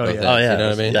candle from both ends. Oh, yeah. You know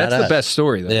what I mean? That's the best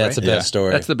story, though. Yeah, right? it's the best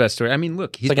story. That's the best story. I mean,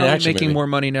 look, he's like an probably action making movie. more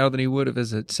money now than he would have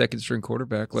as a second string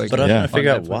quarterback. Like, But I'm Yeah. trying to figure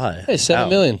on out Netflix. why. Hey, $7 How?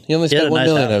 million. He only He had spent a $1 nice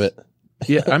million of house. it.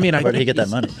 Yeah, I mean, Where did he get that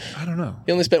money? I don't know.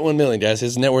 He only spent $1 million, guys.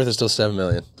 His net worth is still $7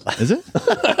 million. Is it?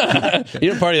 He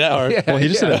didn't party that hard. Yeah, Well, he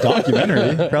just yeah. did a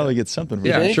documentary. Probably gets something for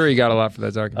Yeah, that. I'm sure he got a lot for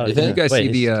that documentary. Oh, Did you guys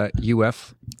wait, see the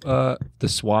UF, the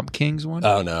Swamp Kings one?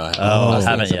 Oh no. I haven't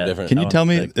something yet. different. Can you tell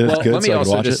me if it's Well, good let me so I can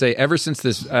also watch just it? say, ever since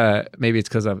this, maybe it's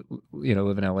because I,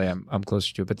 live in LA, I'm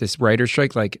closer to it. But this writer's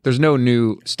strike, like, there's no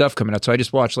new stuff coming out, so I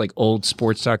just watch like old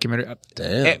sports documentary.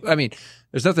 Damn. I mean,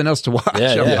 there's nothing else to watch.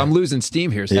 Yeah. I'm losing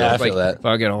steam here. So Yeah, I I was feel like, that.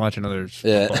 fuck it, I'll watch another.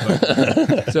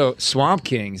 Yeah. So Swamp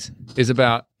Kings is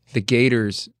about the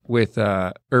Gators with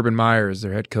Urban Meyer as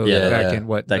their head coach Yeah, back yeah. in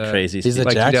what That crazy. He's the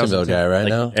Like Jacksonville 2010. guy right like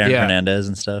now. Aaron Yeah. Hernandez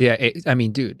and stuff. Yeah, I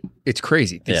mean, dude, it's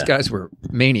crazy. These Yeah. guys were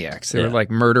maniacs. They were Yeah.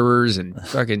 like murderers and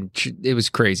fucking. It was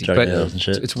crazy, Drug but dealers and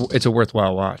shit. it's a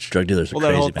worthwhile watch. Drug dealers are Well, that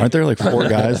crazy. whole- man. Aren't there like 4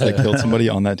 guys that killed somebody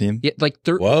on that team? Yeah, like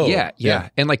Whoa. yeah,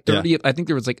 and like 30. I think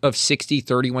there was like of 60,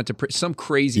 30 went to some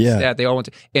crazy Yeah. stat. They all went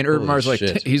to, and Urban Holy Meyer's like,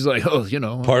 shit. he's like, oh,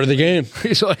 Part of the game.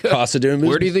 he's like, Cost of doing business.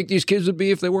 where do you think these kids would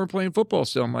be if they weren't playing football?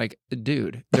 So I'm like,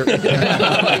 dude, they're,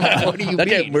 like, what do you That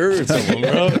guy mean? murdered someone,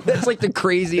 bro. That's like the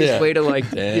craziest Yeah. way to like,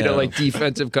 Damn. like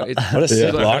defensive. What a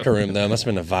sick locker room, though. Must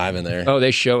have been a vibe in there. Oh,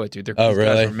 they show it, dude. These Oh, really?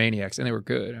 guys were maniacs, and they were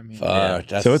good. I mean, Fuck.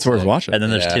 That's So it's worth sick. watching. And then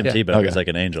there's Yeah. Tim Yeah. Tebow, Okay. who's like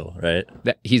an angel, right?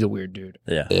 he's a weird dude.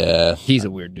 Yeah. Yeah. He's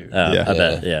a weird dude. Yeah. I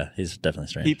bet. Yeah, he's definitely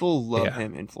strange. People love Yeah.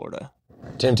 him in Florida.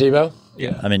 Tim Tebow?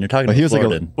 Yeah. I mean, you're talking Well, about he was like a-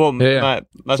 Floridan. Well, Yeah. that's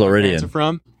where my Floridian. parents are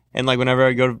from, and like whenever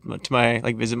I go to my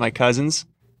like visit my cousins,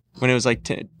 when it was like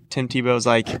Tim Tebow's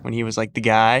like when he was like the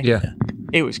guy, Yeah.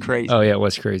 it was crazy. Oh yeah, it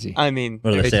was crazy. I mean,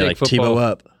 What do they They say? take Like football- Tebow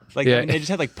up. like Yeah. I mean, they just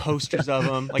had like posters of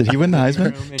him. Like, Did he win the in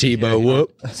Heisman? room and- Tebow yeah,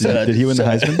 whoop. Did he win the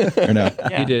Heisman or no?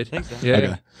 Yeah, He did. I think so. Yeah, Okay.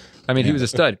 yeah. I mean, he was a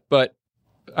stud, but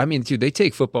I mean, dude, they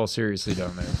take football seriously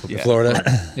down there. Yeah. Florida.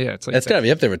 Yeah, it's like That's got to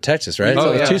be up there with Texas, right?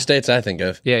 Oh, So yeah. 2 states I think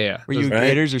of. yeah. Were you Right.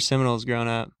 Gators or Seminoles growing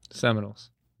up? Seminoles?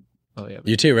 Oh yeah.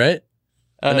 You too, right?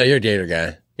 I know you're a Gator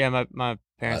guy. Yeah, my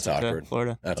parents That's went to awkward.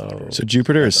 Florida. That's awkward. So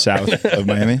Jupiter is south of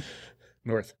Miami?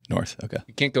 North. North. Okay.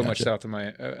 You can't go much south of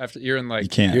my. After you're in like You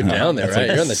can't. You're huh? down there, That's right?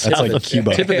 like- You're on the That's tip like of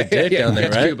Cuba. Tip of the dick down there,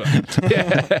 that's right?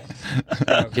 Cuba.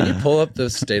 Yeah. Can you pull up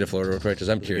the state of Florida real quick? Because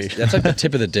I'm curious. That's like the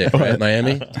tip of the dick, right?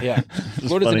 Miami. Yeah.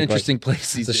 Florida's an funny interesting place.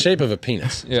 It's these the days. shape of a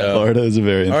penis. Yeah. So Florida is a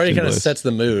very already interesting kind of place. sets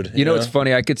the mood. You know, it's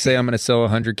funny. I could say I'm going to sell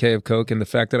 100K of Coke, and the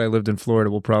fact that I lived in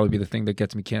Florida will probably be the thing that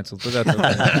gets me canceled. But that's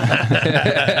okay.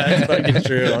 That's fucking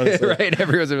true, honestly. Right?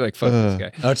 Everyone's like, "Fuck this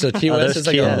guy." Oh, so Key West there's is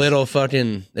like Key a West. little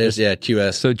fucking. There's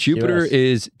QS. So Jupiter US.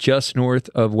 is just north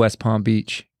of West Palm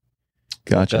Beach.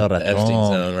 Gotcha. the Epstein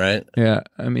zone, right? Yeah,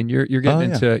 I mean you're getting Oh,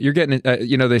 yeah. into you're getting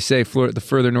they say Florida, the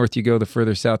further north you go, the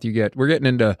further south you get. We're getting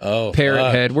into Oh, Parrot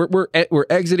fuck. Head. We're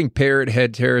exiting Parrot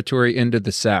Head territory into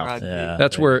the south. Right. Yeah.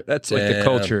 That's where that's like the Damn.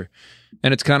 culture,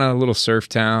 and it's kind of a little surf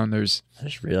town. There's I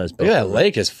just realized. Look at that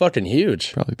lake. It's fucking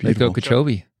huge. Probably Lake beautiful.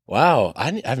 Okeechobee. Wow.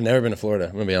 I've never been to Florida.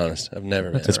 I'm going to be honest. I've never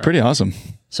been. It's pretty awesome.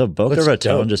 So Boca Looks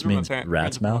Raton dope. just means My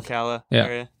rat's parents mouth. Ocala Yeah.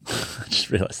 area. I just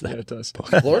realized that. it does.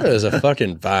 Florida is a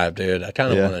fucking vibe, dude. I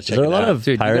kind of Yeah. want to Is check there a it lot out. of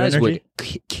Dude, you pirate guys energy?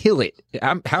 would kill it.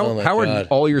 How Oh my are God.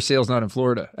 all your sales not in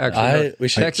Florida? Actually, we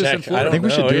should Texas check. and Florida. I I think we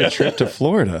should know, do yeah. a trip to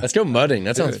Florida. Let's go mudding.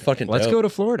 That sounds fucking Let's dope. go to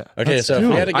Florida. Okay, Let's so if do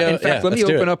we it. had to go, In fact, let me let's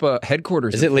do open it. up a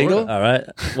headquarters. Is in it legal? Florida. All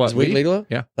right. What, Is weed legal?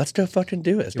 Yeah. Let's go fucking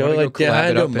do it. Let's You go wanna like get collab high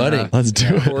and it go up in, mudding. Let's do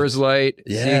it. Coors Light,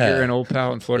 Yeah. Seeger, and Old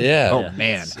Pal in Florida. Yeah. Oh Yeah.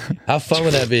 man, How fun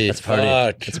would that be? That's a party.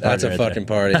 Fuck. That's a That's party a right fucking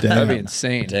party. that'd be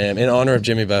insane. Damn. In honor of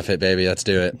Jimmy Buffett, baby. Let's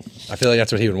do it. I feel like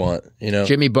that's what he would want. You know?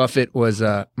 Jimmy Buffett was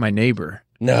my neighbor.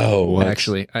 No. What?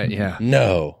 Actually, yeah.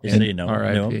 No. You said you know him?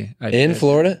 R.I.P. I In did.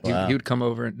 Florida? He would come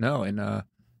over. No, in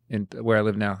where I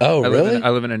live now. Oh, I live really? I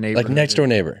live in a neighborhood. Like next door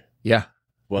neighbor. Yeah,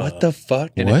 What the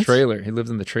fuck? in a What? trailer. He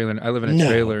lives in the trailer. I live in a No.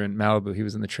 trailer in Malibu. He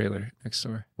was in the trailer next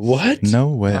door. What? No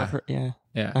way. Yeah.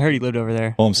 Yeah, I heard he lived over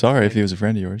there. Well, I'm sorry if he was a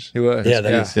friend of yours. he was. Yeah,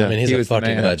 that is. Yeah. I mean, he's He a was the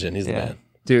fucking man. legend. He's the Yeah. man.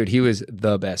 Dude, he was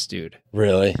the best dude.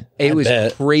 Really? It I was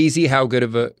bet. crazy how good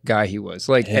of a guy he was.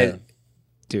 Like, Yeah.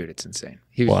 dude, it's insane.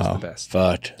 He was Wow. just the best.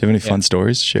 Fuck. Do you have any fun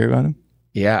stories to share about him?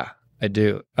 Yeah, I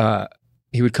do.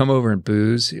 He would come over and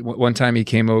booze. One time he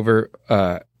came over.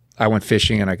 I went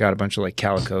fishing and I got a bunch of like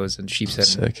calicos and sheepshead.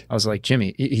 Sick. I was like,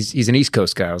 Jimmy, he's an East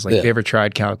Coast guy. I was like, Yeah. have you ever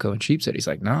tried calico and sheepshead? He's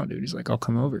like, no, dude. He's like, I'll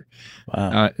come over.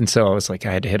 Wow. And so I was like,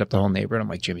 I had to hit up the whole neighborhood. I'm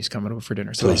like, Jimmy's coming over for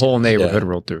dinner. So the whole neighborhood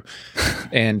rolled through,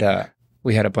 and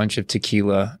we had a bunch of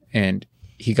tequila, and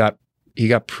he got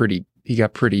pretty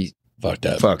fucked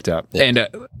up. Yeah. And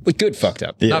good fucked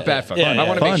up, not bad fucked up. I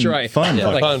want to make sure fun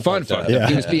fun fucked fucked up.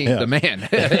 He was being the man.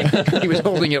 He was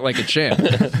holding it like a champ.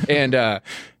 And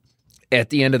at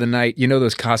the end of the night, you know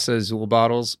those Casa Azul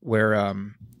bottles where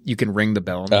you can ring the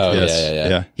bell. Oh, Yes.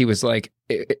 yeah. He was like,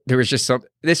 there was just some,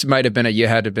 this might have been a you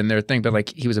had to have been there thing, but like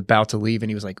he was about to leave and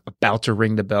he was like about to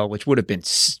ring the bell, which would have been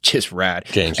just rad.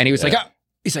 James, and he was like,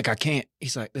 he's like, I can't.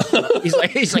 He's like,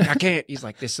 I can't. He's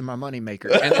like, this is my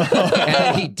moneymaker. And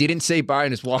then he didn't say bye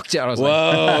and just walked out. I was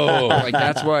Whoa. like,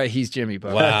 that's why he's Jimmy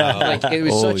Buffett. Wow. Like it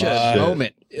was such a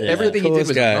moment. Yeah. Everything he did Coolest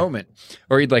was guy. a moment.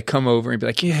 Or he'd like come over and be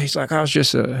like, yeah. He's like, I was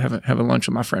just having lunch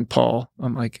with my friend Paul.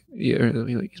 I'm like, yeah.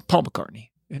 He's like, Paul McCartney.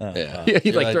 Yeah. Yeah,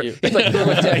 he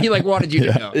like wanted you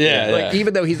to know. Yeah, like yeah.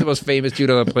 even though he's the most famous dude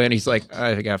on the planet, he's like,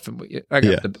 I got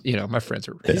my friends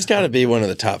are. He's got to be one of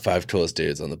the top 5 coolest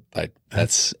dudes on the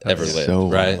that's ever lived, so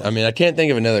right? wild. I mean, I can't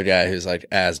think of another guy who's like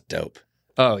as dope.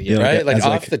 Oh yeah, Right? Like as,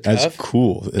 off the as cuff?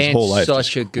 cool. His and whole life.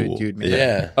 such just a good cool. dude, man.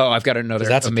 Yeah. Oh, I've got another 'Cause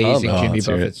that's a amazing problem. Jimmy let's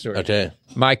hear Buffett it. story. Okay.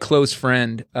 My close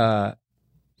friend,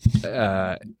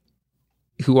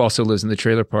 who also lives in the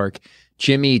trailer park,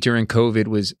 Jimmy during COVID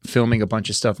was filming a bunch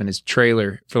of stuff in his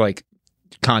trailer for like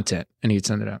content, and he'd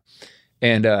send it out.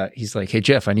 And he's like, "Hey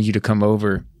Jeff, I need you to come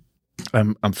over.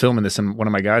 I'm filming this, and one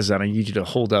of my guys is out. I need you to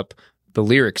hold up the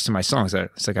lyrics to my songs."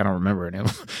 It's like, I don't remember it now.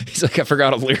 He's like, I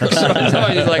forgot all the lyrics.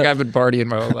 He's like, I've been partying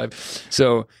my whole life.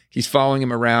 So he's following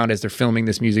him around as they're filming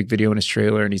this music video in his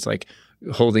trailer, and he's like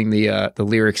holding the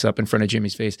lyrics up in front of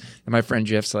Jimmy's face. And my friend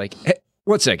Jeff's like, hey,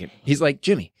 1 second. He's like,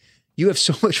 Jimmy, you have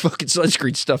so much fucking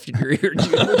sunscreen stuff in your ear. Dude.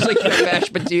 It looks like you have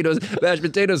mashed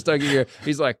potatoes stuck in your ear.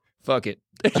 He's like, fuck it.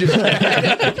 Dude, he's like,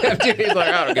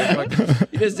 I don't give a fuck.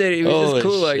 He just did it. He was Holy just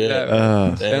cool like shit.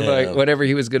 that. And like Damn. whenever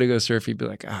he was gonna go surf, he'd be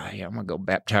like, yeah, I'm gonna go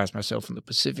baptize myself in the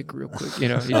Pacific real quick. You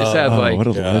know, he just had like, what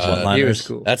a God. legend. he was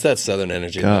cool. That's that Southern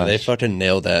energy. Gosh. They fucking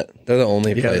nailed that. They're the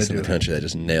only place they in the do. country that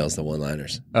just nails the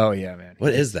one-liners. Oh yeah, man.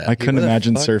 What is that? I couldn't What the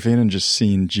imagine fuck? surfing and just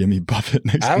seeing Jimmy Buffett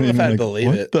next I to don't me. know if and I'd like, believe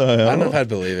what it. the hell? I don't know if I'd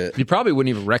believe it. You probably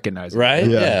wouldn't even recognize him. Right?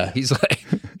 Yeah. Yeah. He's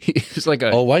like a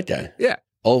Old white guy. yeah.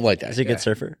 Old white guy. Is he a good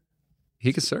surfer?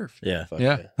 He could surf. Yeah. Fuck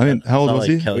Yeah. I mean, how old Not was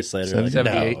like he? Kelly Slater, like-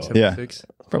 78, No. 76.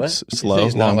 Probably What? slow,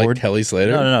 He's not longboard. like Kelly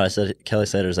Slater. No. I said Kelly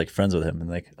Slater's like friends with him, and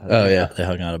like, Oh, yeah. they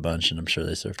hung out a bunch, and I'm sure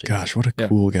they surfed together. Gosh, what a Yeah.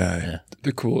 cool guy. Yeah.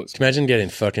 The coolest. Imagine getting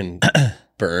fucking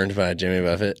burned by Jimmy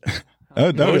Buffett. That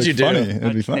What would would you be do? funny. It'd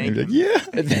be I'd funny. thank You'd be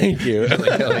like, yeah. Thank you. You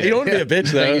don't want to be a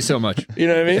bitch though. Thank you so much. You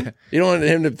know what I mean? You don't want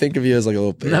him to think of you as like a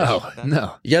little bitch.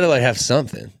 No. You gotta like have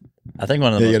something. I think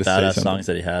one of the Yeah, you most gotta say badass something. songs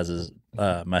that he has is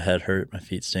 "My Head Hurt, My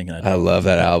Feet Stink." And I love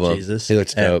that album. Jesus. He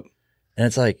looks dope. And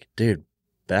it's like, dude,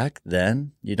 back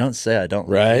then you don't say I don't. love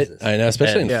Right? Jesus. I know,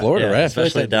 especially And- in Florida, right? I feel like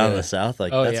Especially that- down in yeah. the South,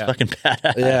 like Oh, that's yeah. fucking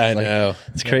badass. Yeah, I Like, know.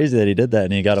 It's crazy that he did that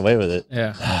and he got away with it.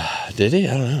 Yeah. Did he?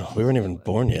 I don't know. We weren't even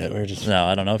born yet. We were just No,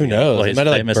 I don't know. If Who he knows? Well, He he's might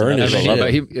have, like, famous burned enough his to love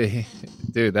shit. it.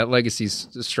 Dude, that legacy's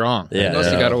strong. Yeah, Unless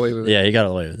he yeah. got away with it. Yeah, he got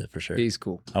away with it for sure. He's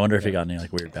cool. I wonder if he got any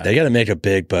like weird back. They got to make a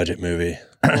big budget movie.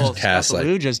 Well, Cast Scott like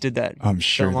Ballou just did that. I'm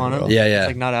sure Film on they it. will. yeah, yeah, It's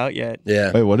like not out yet.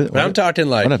 yeah. Wait, what? But I'm talking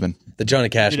like What happened? the Johnny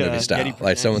Cash Dude, movie style. Getty Like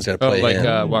Presents. someone's got to Oh, play like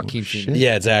him. Joaquin shit. Phoenix.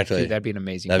 Yeah, exactly. Dude, that'd be an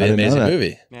amazing. That'd be an I didn't know amazing that.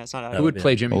 movie. Yeah, it's not out. Who would Yeah.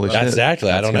 play Jimmy? Holy Buffett? shit. Exactly.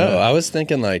 I That's don't know. gonna I was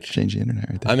thinking like, change the internet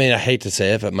right there. I mean, I hate to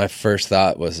say it, but my first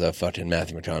thought was fucking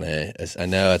Matthew McConaughey. I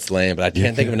know it's lame, but I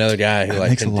can't think of another guy who that like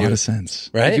makes a can lot do of it.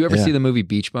 sense. Right? Did you ever Yeah. see the movie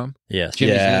Beach Bum? Yes.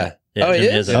 Jimmy's in yeah. it. Yeah, Oh, he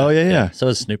Jimmy is? in it. Oh, yeah. So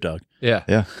is Snoop Dogg. Yeah.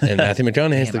 Yeah. And Matthew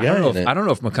McConaughey's the Damn, guy. in it. I don't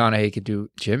know if McConaughey could do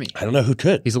Jimmy. I don't know who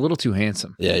could. He's a little too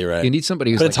handsome. Yeah, you're right. You need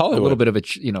somebody who's But like it's a Hollywood. little bit of a,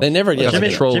 They never get like a Jimmy-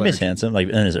 control Jimmy's energy. handsome, like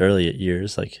in his early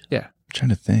years. Like, I'm trying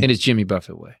to think. in his Jimmy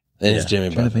Buffett way. And it's Yeah. Jimmy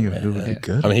I'm trying to Buffett. think of who would be Yeah.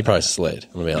 good. I mean, he probably slayed.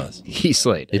 I'm gonna be honest. He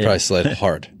slayed. He probably slayed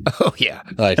hard. Oh yeah,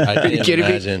 Like I Are you can't kidding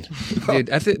me? imagine. dude.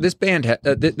 I think this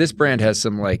this brand has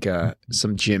some like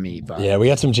some Jimmy vibe. Yeah, we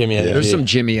got some Jimmy energy. There's some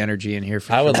Jimmy energy in here.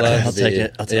 For I would sure. love to I'll see take it.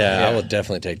 it. I'll take Yeah, it. I will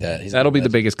definitely take that. He's That'll be the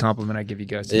best. biggest compliment I give you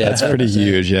guys. Yeah, That's pretty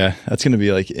huge. Yeah, that's gonna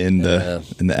be like in Yeah.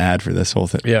 the ad for this whole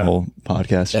Yeah. whole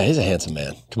podcast. Yeah, he's a handsome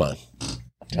man. Come on.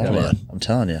 Come on. I'm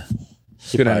telling you.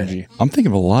 good energy. I'm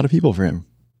thinking of a lot of people for him.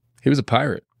 He was a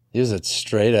pirate. He was a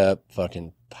straight up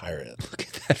fucking pirate. Look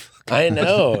at that. I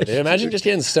know, dude. Imagine just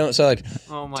getting stoned. So like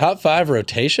Oh my. top 5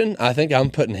 rotation, I think I'm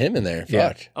putting him in there. Yeah.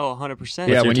 Fuck. Oh, 100%.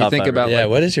 Yeah, your when you top think five about Yeah, like,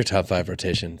 what is your top 5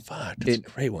 rotation? Fuck, that's It- a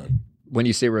great one. when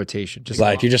you say rotation, just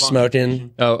Like you're just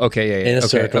smoking. oh, okay, yeah, in a okay,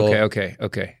 circle.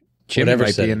 okay. Jimmy Whatever might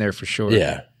be setting. in there for sure.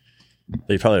 Yeah.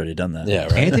 But you've probably already done that. Yeah,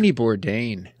 right. Anthony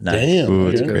Bourdain. Nice. Damn. Ooh,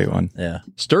 that's a dude. great one. Yeah.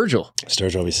 Sturgill.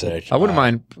 Sturgill will be sick. I wouldn't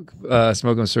mind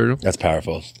smoking Sturgill. That's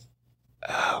powerful.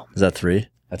 Is that 3?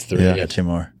 That's 3. Yeah. I got 2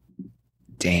 more.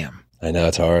 Damn. I know,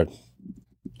 it's hard.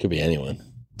 Could be anyone.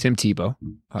 Tim Tebow.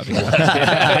 Obviously,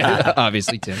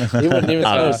 obviously Tim. He wouldn't even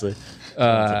Obviously.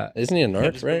 Isn't he a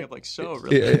nerd, Just bring right? up like so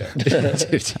really. Yeah.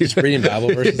 Just reading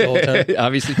Bible verses the whole time.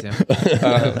 Obviously Tim.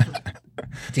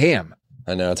 Damn.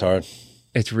 I know, it's hard.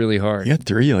 It's really hard. You got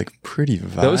 3 like pretty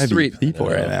vibey Those three- people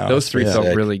right now. Those 3 Yeah. felt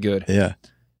Sick. really good. Yeah.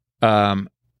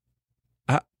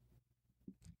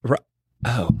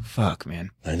 Oh fuck,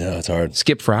 man. I know, it's hard.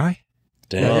 Skip Fry.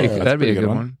 Damn. Oh, That'd that's be a pretty good good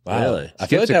one. Wow. Really? I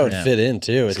feel like Skip's a that would great- fit in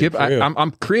too. with Skip. your crew.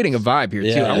 I'm creating a vibe here too.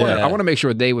 Yeah, I want yeah. to make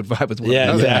sure they would vibe with one Yeah,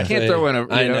 another. exactly. I can't throw in a.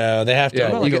 I know. They have to. Yeah,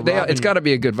 Like you a get- they- Robin- it's got to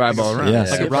be a good vibe all around. Yeah. Like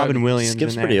a Skip's- Robin Williams.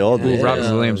 Skip's in pretty there. old. Ooh, Yeah.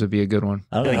 Robin Williams would be a good one.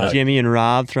 I don't know. Like Jimmy and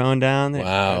Rob throwing down. That'd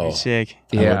Wow. be sick.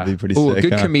 That Yeah, would be pretty Ooh, a sick,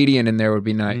 good huh? comedian in there would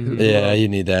be nice. Yeah, you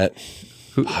need that.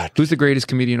 Who's the greatest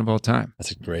comedian of all time?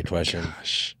 That's a great question.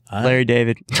 Larry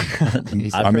David. I mean,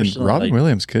 personally Robin like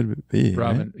Williams could be. right?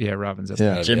 Robin. Yeah, Robin's up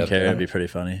Yeah. there. Jim Yeah. Carrey would be pretty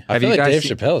funny. I Have feel you like guys Dave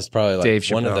seen- Chappelle is probably like Dave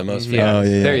one of Chappelle. the most Yeah. famous.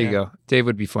 Oh, yeah. There you go. Dave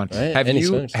would be fun. Right? Have And he you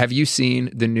swims. have you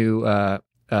seen the new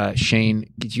Shane?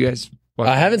 Did you guys? Watch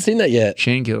I haven't seen that yet.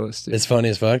 Shane Gillis. Dude. It's funny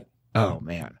as fuck. Oh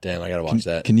man, Damn, I gotta watch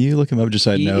that. Can you look him up just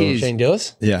so I He know? is- Shane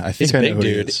Gillis? Yeah, I think He's a I know big who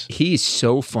he dude. is. he's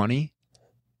so funny.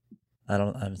 I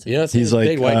haven't seen You know, He's like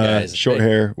big white guys. short Big-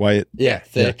 hair, white. Yeah,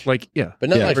 thick. Like yeah, But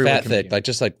not Yeah. like Everyone fat can thick, be. like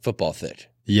just like football thick.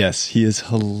 Yes, he is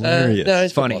hilarious. No,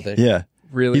 he's Funny. football thick. yeah,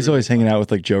 really. he's always hanging out with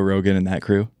like Joe Rogan and that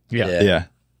crew. yeah. Yeah,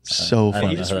 so I don't He funny.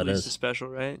 know just who that released is. a special,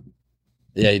 right?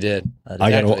 Yeah, he did. I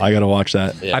Exactly. gotta watch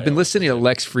that. Yeah. I've been listening to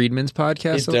Lex Friedman's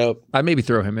podcast. He's dope. I'd maybe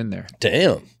throw him in there.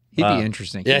 Damn. He'd Wow. be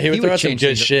interesting. Yeah, he would throw out some change good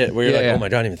things up. shit where you're Yeah, like, yeah. oh my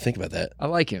god, I didn't even think about that. I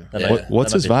like him. That Yeah. might-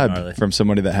 What's that his might be vibe gnarly. from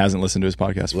somebody that hasn't listened to his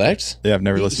podcast? Lex? Yeah, I've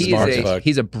never listened He's to his podcast.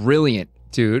 he's a brilliant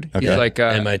dude. He's Okay. like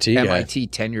a MIT guy. MIT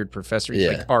tenured professor. He's Yeah.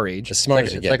 like our age. As smart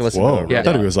as It's he like gets. listening Whoa, to a I Yeah.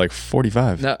 thought he robot. was like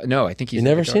 45. No, I think he's You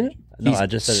never seen it? No, He's I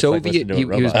just said it's like Soviet. listening to a He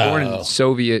was robot. born Oh. in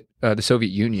Soviet, the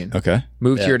Soviet Union. Okay.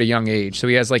 Moved Yeah. here at a young age, so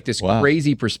he has like this Wow.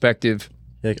 crazy perspective.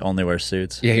 He like only wears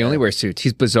suits. Yeah, he only wears suits.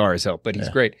 He's bizarre as hell, but he's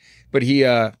great. But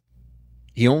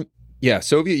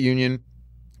Soviet Union,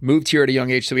 moved here at a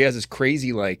young age, so he has this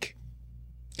crazy like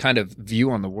kind of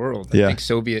view on the world. I Yeah. think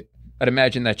Soviet. I'd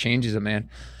imagine that changes a man.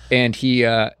 And he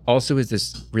also is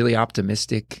this really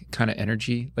optimistic kind of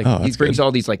energy. Like Oh, he that's brings good.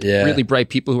 all these like Yeah. really bright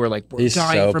people who are like, we're He's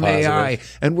dying so from positive. AI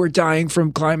and we're dying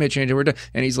from climate change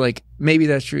and he's like, maybe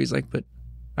that's true. He's like, but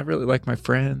I really like my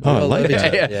friends. Oh, I like love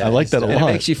that. it. Yeah. I like that a And it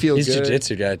lot. makes you feel He's good.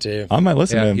 jiu-jitsu guy too. I might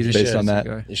listen Yeah, to him he's a based on jiu-jitsu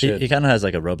that. guy. You should. He kind of has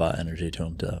like a robot energy to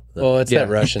him too. Well, it's Yeah. that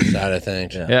Russian side, I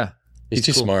think. Yeah. Yeah. He's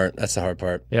too cool. smart. That's the hard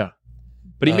part. Yeah.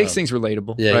 But he makes things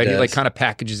relatable, yeah, he right? He like does. kind of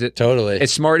packages it. Totally.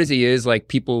 As smart as he is, like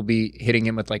people will be hitting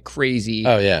him with like crazy,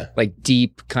 Oh yeah. like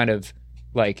deep kind of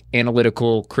like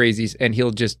analytical crazies, and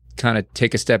he'll just kind of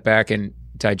take a step back and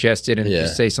digest it and Yeah.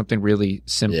 just say something really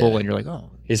simple, Yeah. and you're like, oh,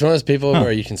 He's one of those people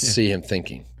where you can see him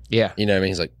thinking. yeah. You know what I mean?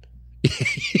 He's like,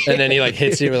 and then he like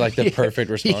hits you with like the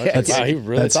perfect response. Yeah. Like, wow, he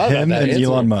really That's thought about him that and answer.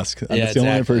 Elon Musk. Yeah, That's the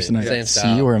only exactly. person I Same see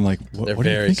style. where I'm like, They're what are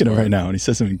you very thinking of smart. right now? And he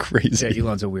says something crazy. Yeah,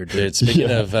 Elon's a weird dude. Dude,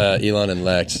 speaking of Elon and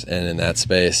Lex, and in that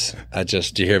space, do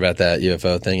you hear about that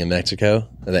UFO thing in Mexico?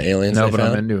 The aliens No, they but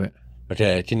found? I'm into it.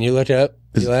 Okay, can you look up,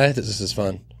 Eli? This is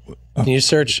fun. Can you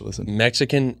search listen.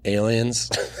 Mexican aliens?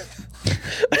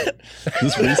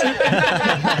 This recent?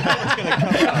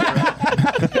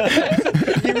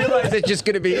 You realize it's just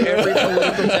going to be every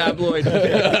political tabloid.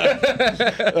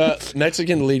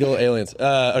 Mexican legal aliens.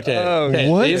 Okay.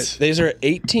 what? These are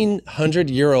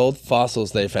 1,800-year-old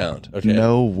fossils they found. Okay.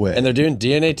 No way. And they're doing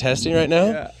DNA testing right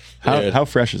now. Dude. How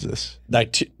fresh is this?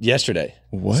 Like yesterday.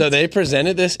 What? So they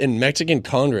presented this in Mexican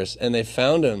Congress, and they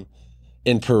found them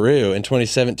in Peru in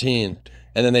 2017,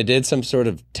 and then they did some sort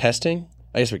of testing.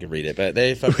 I guess we could read it, but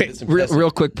they fucking did some testing.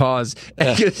 Real quick pause.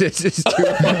 This is too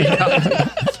funny.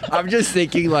 I'm just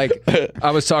thinking, like,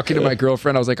 I was talking to my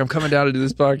girlfriend. I was like, I'm coming down to do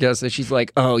this podcast. And she's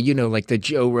like, oh, you know, like the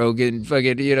Joe Rogan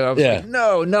fucking, you know. I was Yeah. like,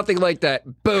 no, nothing like that.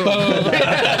 Boom.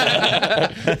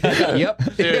 Yep.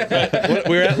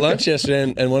 We were at lunch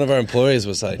yesterday, and one of our employees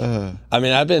was like, I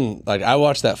mean, I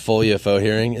watched that full UFO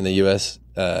hearing in the U.S.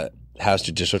 House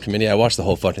Judicial Committee. I watched the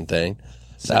whole fucking thing.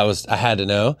 So I had to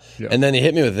know. Yeah. And then he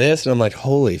hit me with this, and I'm like,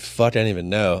 holy fuck, I didn't even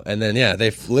know. And then, yeah, they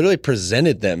literally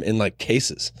presented them in like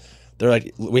cases. They're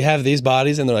like, we have these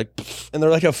bodies, and they're like, pff, and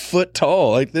they're like a foot tall,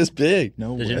 like this big.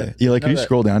 No Did you way. know- Eli, can know you that-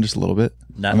 scroll down just a little bit?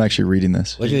 No. I'm actually reading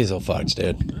this. Look at these little fucks,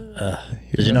 dude.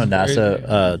 Did you know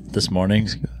NASA this morning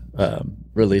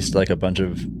released like a bunch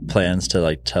of plans to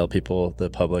like tell people, the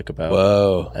public about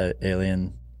Whoa.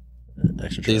 alien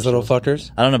These little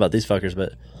fuckers? I don't know about these fuckers,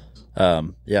 but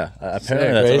yeah,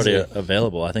 apparently that's already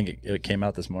available. I think it came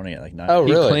out this morning at like 9. Oh,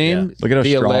 really? He claimed Look at how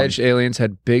the strong. alleged aliens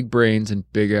had big brains and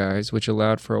big eyes, which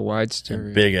allowed for a wide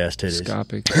Big ass titties.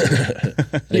 stereoscopic.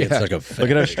 It's like a Look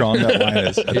at how strong that line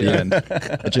is at the end.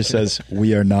 It just says,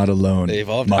 "We are not alone." They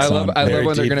evolved. I Son. love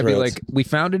when they're going to be throats. like, we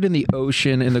found it in the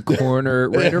ocean in the corner,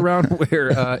 right around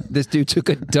where this dude took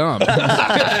a dump.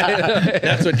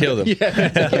 That's what killed him.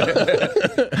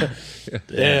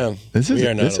 Damn. This is We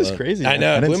are not this is alone. crazy. I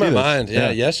know. I It didn't blew my see this. mind.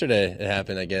 Yeah, yesterday it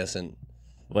happened, I guess, and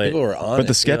Wait, people were on But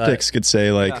the it. skeptics could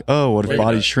say like, "Oh, what if Wait,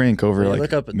 bodies shrink over like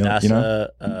look up NASA. you know,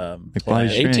 like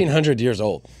bodies shrink." 1800 years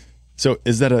old. So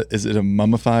is it a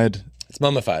mummified? It's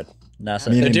mummified. NASA.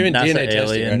 Meaning- They're doing NASA DNA testing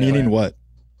alien. right now. Meaning what?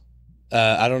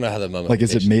 I don't know how the mummification. Like,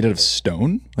 is it made out of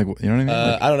stone? Like, you know what I mean?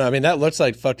 Like, I don't know. I mean, that looks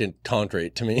like fucking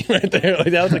concrete to me right there.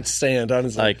 Like that looks like sand,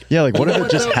 honestly. Like yeah, like what if it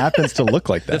just happens to look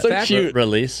like that? That's like fact- cute.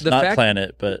 release, The not fact-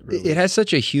 planet, but release. It has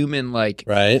such a human like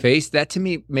Right. face that to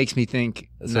me makes me think.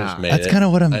 That's what Nah. it's made That's it. kind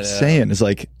of what I I'm know. saying. Is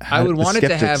like I would the want it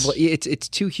to have. skeptics- It's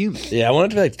too human. Yeah, I want it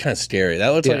to be like kind of scary. That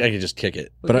looks like Yeah. I could just kick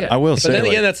it. But Yeah. I will But say, then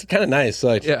like, again, that's kind of nice.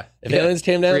 Like, Yeah. if Yeah. aliens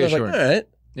came down, I was like, all Reassuring. right.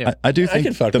 Yeah. I do I think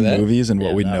could fuck the with that. movies and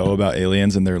what Yeah, we that know one. about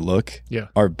aliens and their look Yeah.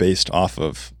 are based off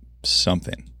of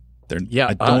something. Yeah,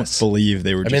 I don't us. believe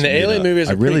they were. I Just mean, the made alien up. movies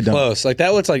I are really pretty don't. close. Like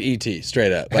that looks like ET,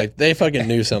 straight up. Like they fucking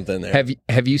knew something there.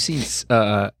 Have you seen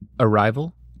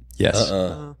Arrival? Yes.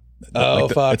 Oh Like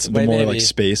the- fuck! It's the Wait, more maybe. like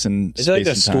space and. Is it like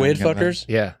the space and time squid kind of thing. fuckers?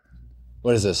 Yeah.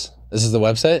 What is this? This is the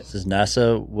website. Says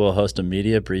NASA will host a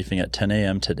media briefing at 10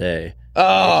 a.m. today.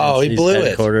 Oh, he He's blew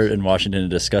it. headquartered in Washington to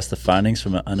discuss the findings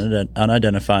from an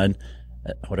unidentified,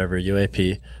 whatever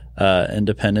UAP,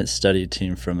 independent study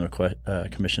team from the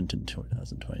commission in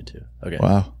 2022. Okay.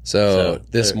 Wow. So So,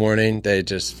 this they're- morning they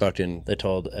just fucking. They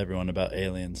told everyone about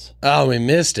aliens. Oh, we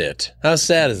missed it. How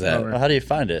sad is that? Well, how do you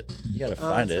find it? You gotta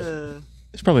find it.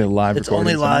 It's probably a live. It's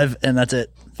recording only live, and that's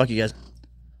it. Fuck you guys.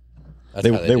 That's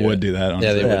how They would it. do that. Yeah,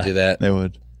 Honestly. they would do that. They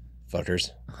would.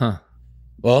 Fuckers. Huh.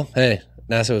 Well, hey,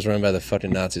 NASA was run by the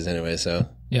fucking Nazis anyway, so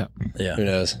Yeah. Yeah. who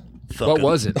knows? Fuck What 'em.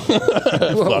 was it?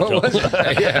 what was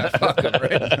it? Yeah. Fuck 'em,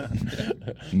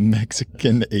 right?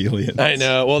 Mexican aliens. I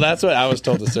know. Well, that's what I was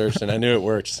told to search, and I knew it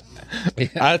works.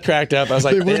 I cracked up. I was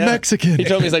like, They were Mexican. He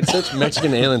told me, he's like, search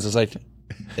Mexican aliens. I was like,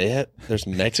 there's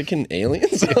Mexican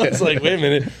aliens? I was like, wait a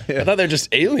minute. I thought they're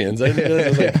just aliens. I didn't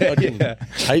realize there was like fucking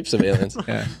types of aliens.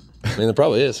 Yeah. I mean, there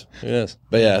probably is. Who knows?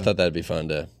 But yeah, I thought that'd be fun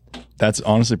to. That's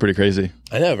honestly pretty crazy.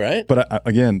 I know, right? But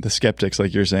again, the skeptics,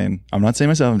 like you're saying, I'm not saying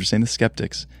myself. I'm just saying the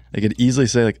skeptics. They could easily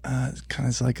say like, it's kind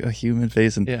of like a human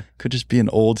face, and Yeah. could just be an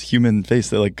old human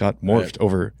face that like got morphed Right.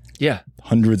 over Yeah.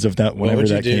 hundreds of that. Whenever would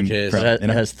you that do, came Case? from, It you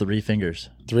know? has 3 fingers.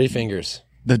 3 fingers.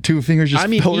 The 2 fingers just I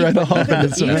mean, fell right off. and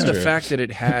it's even the surrender. fact that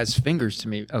it has fingers to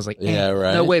me, I was like, Yeah,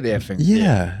 right. No way they have fingers.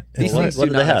 Yeah, These it's things What do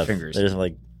do not they have have? fingers. They just have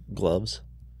like gloves.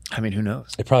 I mean, who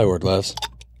knows? They probably wore gloves.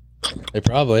 They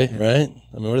probably, right?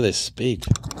 I mean, what do they speak?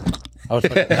 I would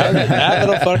fucking, that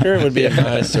little fucker would be in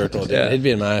my circle, dude. Yeah. He'd be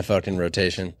in my fucking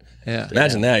rotation. Yeah.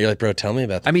 Imagine that. You're like, bro, tell me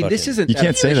about the I mean, this fucking- isn't. You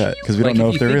can't say that because we like, don't know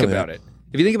if if you they're think really. about it.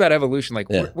 If you think about evolution, like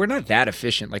Yeah. we're not that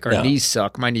efficient. Like our No. knees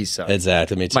suck. My knees suck.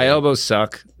 Exactly. Me too. My elbows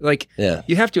suck. Like Yeah.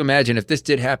 you have to imagine if this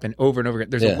did happen over and over again,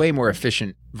 there's Yeah. a way more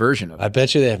efficient version of it. I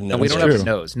bet you they have no. And we don't That's have a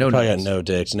true. nose. No Probably nose. got no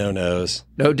dicks, no nose.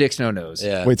 No dicks, no nose.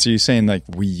 Yeah. Wait, so you're saying like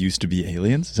we used to be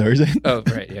aliens? Is that what you're saying? Oh,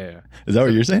 right. Yeah, yeah. Is that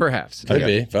what you're saying? Perhaps. Could Yeah.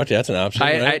 be. Fuck yeah, that's an option.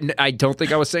 right? I don't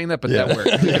think I was saying that, but Yeah. that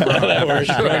worked. That works.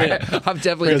 I'm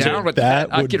definitely Because down with that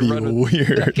that. I would could be run with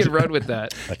weird. I could run with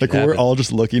that. Like we're all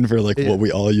just looking for like what we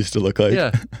all used to look like.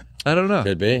 Yeah. I don't know.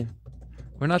 Could be.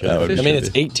 We're not That that would be- I efficient. mean,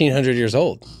 it's 1,800 years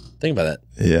old. Think about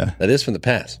that. Yeah. That is from the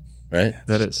past, right?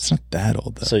 that is. It's not that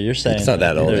old though. So you're saying It's not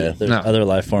that old, there- yeah. there's No. other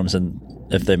life forms, and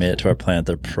if they made it to our planet,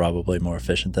 they're probably more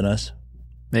efficient than us.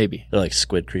 Maybe. They're like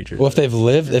squid creatures. Well, if they've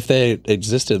lived, if they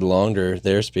existed longer,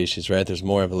 their species, right? There's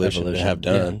more evolution, to have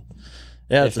done,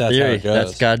 yeah, if that's a that's how theory. it goes.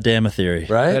 That's goddamn a theory.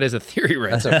 right? That is a theory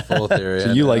right That's there. a full theory. So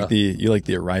I you know. like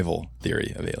the arrival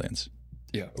theory of aliens?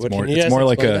 Yeah. What, More, can you guys it's more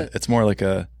like explain a that? it's more like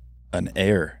a an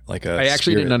air, like a I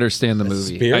actually spirit. didn't understand the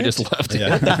movie. spirit? I just loved it.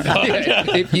 Yeah.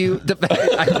 Yeah. If you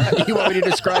you want me to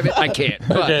describe it, I can't.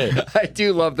 But Okay. I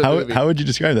do love the movie. How would you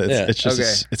describe that? It's, Yeah. it's just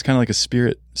Okay. it's kind of like a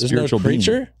spirit, There's no spiritual being.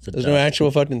 creature. a There's no dust.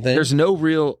 actual fucking thing. There's no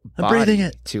real I'm body breathing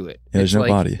it. to it. Yeah, there's It's no like,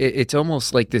 body. It's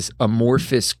almost like this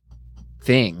amorphous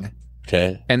thing,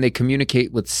 Okay, and they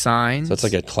communicate with signs. so it's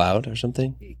like a cloud or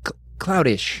something.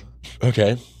 cloudish.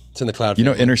 Okay, it's in the cloud. You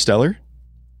know family. Interstellar?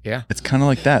 Yeah. It's kind of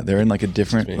like that. They're in like a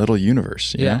different little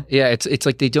universe. You know? Yeah. It's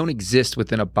like they don't exist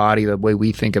within a body the way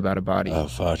we think about a body. Oh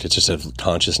fuck! It's just a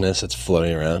consciousness that's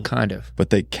floating around. Kind of. But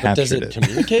they captured Does it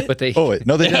communicate? But they. Oh wait,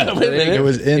 no, they didn't. It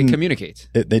was in. It communicates.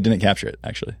 They didn't capture it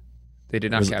actually. They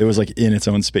did not. It was like in its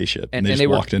own spaceship, and they just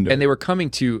walked into it. And they were coming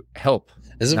to help.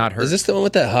 Not hurt. Is this the one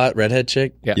with that hot redhead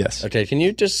chick? Yeah. Yes. Okay, can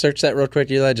you just search that real quick,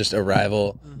 Eli? Just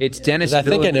Arrival. It's Dennis. I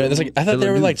think I know. I thought they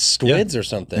were like squids or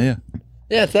something. Yeah.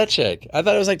 Yeah, it's that chick. I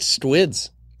thought it was like squids.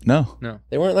 No.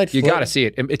 They weren't like. You got to see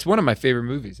it. It's one of my favorite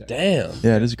movies. Actually. Damn.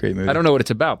 Yeah, it is a great movie. I don't know what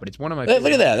it's about, but it's one of my. favorite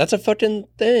Look at that. That's a fucking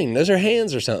thing. Those are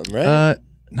hands or something, right?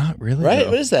 Not really. Right? No.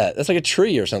 What is that? That's like a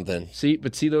tree or something. See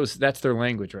those. That's their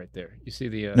language right there. You see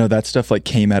the. No, that stuff like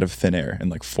came out of thin air and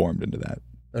like formed into that.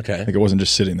 Okay. Like it wasn't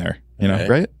just sitting there. You know, Okay.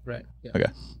 right? Right. Yeah.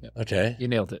 Okay. Yeah. Okay. You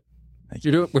nailed it. Thank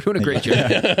We're doing a great job.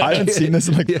 I haven't seen this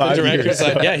in like 5 The director's years.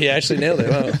 like, yeah, he actually nailed it.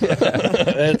 Wow.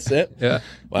 That's it. Yeah.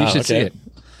 Wow, You should see okay. it.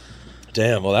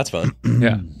 Damn. Well, that's fun.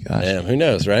 Yeah. Gosh. Damn. Who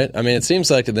knows, right? I mean, it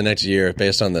seems like in the next year,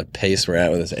 based on the pace we're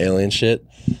at with this alien shit,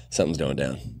 something's going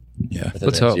down. Yeah. Within Let's the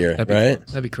next hope. year, That'd be right? fun.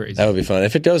 That'd be crazy. That would be fun.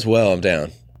 If it goes well, I'm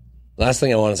down. Last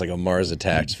thing I want is like a Mars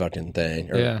Attacks fucking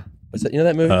thing. Or, Yeah. What's that? You know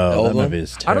that movie? The Oh, old that one? movie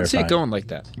is terrifying. I don't see it going like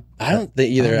that. I don't think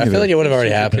either. I either. feel like it would have already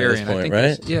happened at this Carrion, I point, think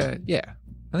right? there's- Yeah.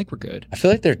 I think we're good. I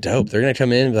feel like they're dope. They're gonna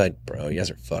come in and be like, "Bro, you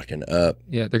guys are fucking up."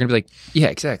 Yeah, they're gonna be like, yeah,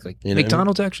 exactly. You know what I mean?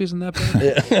 McDonald's actually isn't that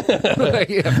bad. Like,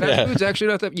 yeah, fast food's actually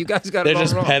not that. You guys got They're it all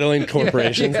just wrong. peddling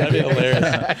corporations. That'd be hilarious.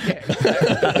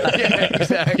 Yeah,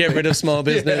 exactly. Get rid of small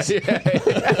business. We're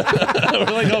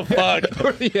like, oh fuck.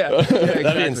 Yeah, That'd be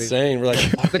exactly. insane. We're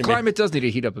like, The climate does need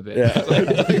to heat up a bit. Yeah.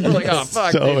 We're like, oh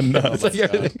fuck. So dude. nuts. It's like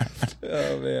everything.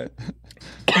 Oh man.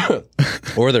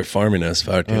 or they're farming us.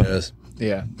 Fuck, who knows?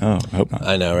 Yeah. Oh, I hope not.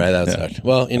 I know, right? That sucked.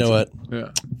 Well, you know what?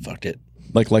 Yeah. Fucked it.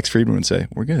 Like Lex Friedman would say,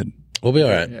 we're good. We'll be all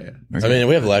right. Yeah. I mean,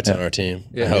 we have Lex on our team.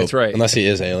 Yeah, I hope. that's right. Unless he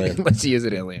is alien. Let's see, is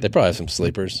it alien? They probably have some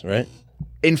sleepers, right?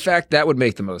 In fact, that would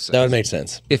make the most sense. That would make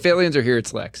sense. If aliens are here,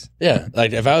 it's Lex. Yeah.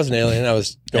 Like if I was an alien, I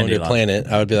was going And to a Elon. planet,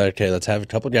 I would be like, okay, let's have a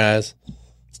couple guys.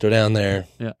 Let's go down there.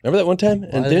 Yeah. Remember that one time?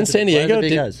 And didn't San Diego?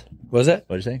 Big guys. What was that?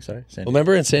 What did you say? Sorry. Well,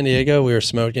 remember in San Diego, we were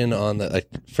smoking on the like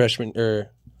freshman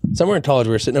or somewhere in college.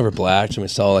 We were sitting over Blacks and we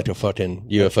saw like a fucking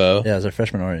UFO. Yeah, it was our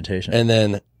freshman orientation. And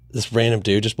then this random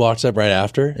dude just walks up right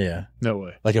after, yeah. No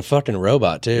way. like a fucking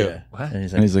robot too. Yeah. What? And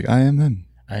he's And like, he's like, I am them.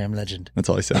 I am legend. That's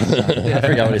all he said. I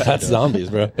forgot what he said. That's zombies,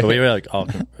 bro. But we were like, all,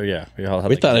 yeah. We all had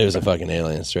We like, thought it was a fucking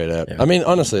alien straight up. Yeah. I mean,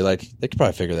 honestly, like they could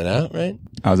probably figure that out, right?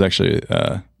 I was actually,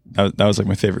 that was like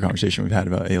my favorite conversation we've had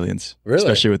about aliens. Really?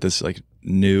 Especially with this like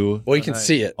new, Well, you can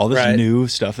see it. all this right? new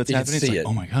stuff that's You can happening. It's see like, it.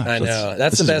 oh my gosh. I know.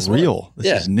 That's this the is best one. real. This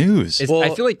Yeah. is news. It's, Well-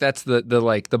 I feel like that's the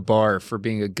like the bar for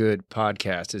being a good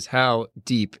podcast is how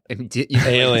deep and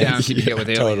Aliens. down can you get with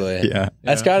aliens. Totally. yeah.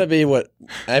 That's got to be what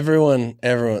everyone.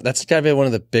 That's got to be one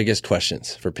of the biggest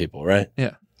questions for people, right?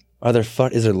 Yeah.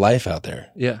 Is there life out there?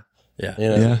 Yeah. Yeah. You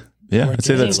know, Yeah. Yeah. I'd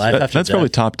say that's, Life after that's probably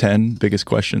death. top 10 biggest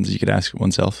questions you could ask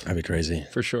oneself. that'd be crazy.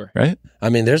 For sure. Right? I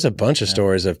mean, there's a bunch of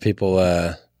stories of people,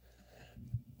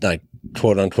 like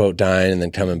quote unquote, dying and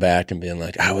then coming back and being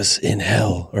like, "I was in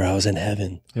hell" or "I was in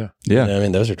heaven." Yeah. You know what I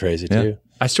mean, those are crazy Yeah. too.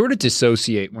 I sort of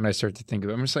dissociate when I start to think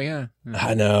of it. I'm just like, yeah.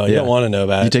 I know you Yeah. don't want to know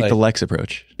about You it. take Like, the Lex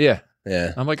approach. Yeah.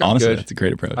 yeah, I'm like, I'm Honestly, good. that's a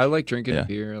great approach. I like drinking Yeah. a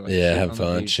beer. I like yeah, sitting have on the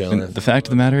fun, beach. chilling. And the fact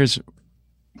of the matter is,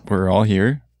 we're all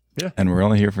here. Yeah. And we're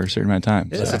only here for a certain amount of time.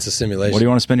 Yeah. So It's a simulation. what do you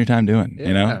want to spend your time doing? Yeah,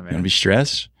 You know? man. You want to be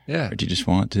stressed? Yeah. Or do you just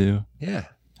want to Yeah.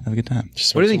 have a good time?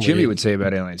 Just What do you think smoke some Jimmy weed. would say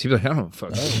about aliens? He'd be like, I don't know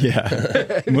fuck. Yeah.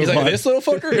 He's Move like, on. this little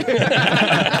fucker?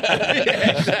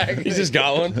 He's just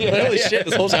got one. Like, holy shit,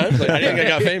 this whole time? Like, I didn't think I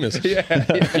got famous.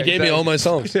 He gave me all my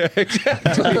songs. That'd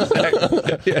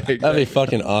be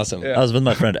fucking awesome. I was with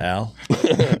my friend Al.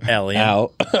 Alien.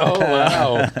 Al. Oh,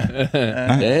 wow.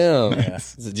 Damn.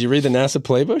 Did you read the NASA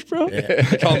playbook, bro? Yeah.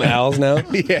 They call them Als now?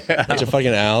 Yeah. Bunch of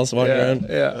fucking Als walking around?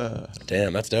 Yeah.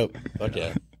 Damn, that's dope. Fuck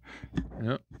yeah.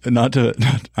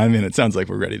 I mean, it sounds like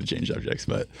we're ready to change subjects,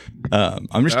 but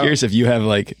I'm just curious if you have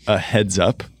like a heads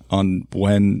up on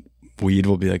when weed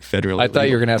will be like federally. I thought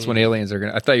you were legal. going to ask when aliens are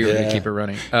going to. I thought you were going Yeah. to keep it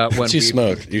running. When Once you we-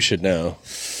 smoke, you should know.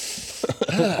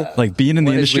 Like being in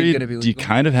the When is weed industry, gonna be do you legal?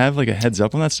 kind of have like a heads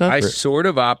up on that stuff? I or- sort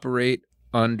of operate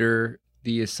under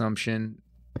the assumption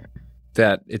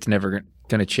that it's never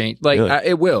going to change. Like, Really?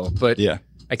 it will, but yeah.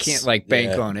 I can't like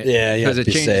bank on it. Yeah, you have because to it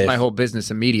be changes safe. my whole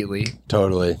business immediately.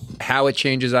 Totally. How it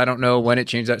changes, I don't know. When it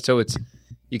changes, so it's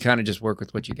you kind of just work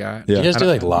with what you got. Yeah. You guys do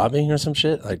like lobbying or some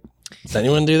shit? Like, does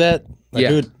anyone do that? Like, Yeah.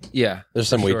 who would- Yeah, there's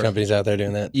some weed Sure. companies out there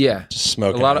doing that. yeah. Just A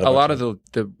smoking. lot out of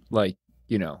the like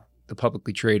the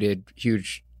publicly traded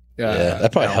huge. Yeah,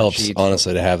 that probably balance helps, sheets.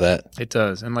 honestly, to have that. It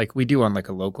does, and like we do on like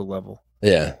a local level.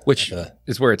 Yeah. which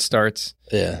is where it starts.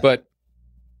 Yeah. But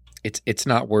it's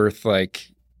not worth like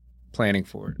planning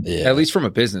for it. Yeah. At least from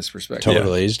a business perspective.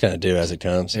 Totally. You just kind of do as it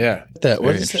comes. Yeah.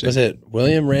 Was it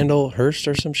William Randall Hearst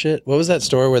or some shit? What was that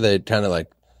store where they kind of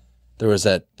like, there was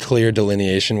that clear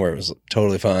delineation where it was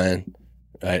totally fine,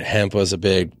 right? Hemp was a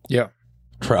big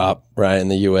crop, right, in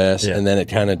the U.S. And then it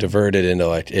kind of diverted into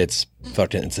like, it's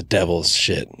the devil's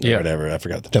shit or whatever. I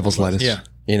forgot the devil's lettuce. Yeah.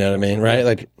 You know what I mean? Right?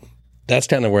 Like, that's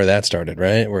kind of where that started,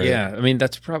 right? Where I mean,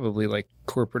 that's probably like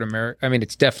corporate America. I mean,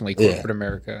 it's definitely corporate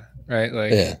America, right?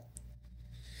 Like,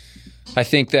 I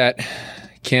think that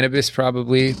cannabis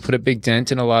probably put a big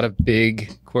dent in a lot of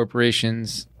big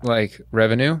corporations' like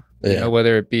revenue. You know,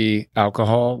 whether it be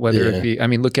alcohol, whether it be, I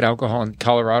mean, look at alcohol in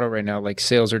Colorado right now. Like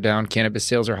sales are down, cannabis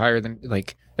sales are higher than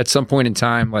like at some point in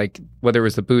time. Like whether it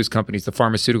was the booze companies, the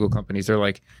pharmaceutical companies, they're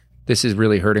like, this is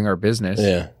really hurting our business.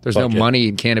 Yeah, there's no money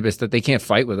in cannabis that they can't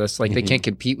fight with us. Like they can't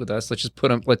compete with us. Let's just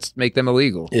let's make them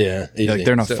illegal. Yeah, like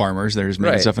they're not farmers. They're just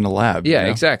making stuff in a lab. Yeah, you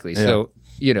know? exactly. Yeah.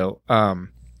 So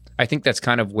I think that's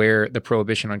kind of where the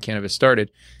prohibition on cannabis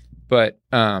started. But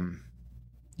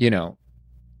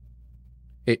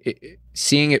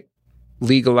seeing it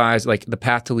legalized, like the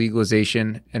path to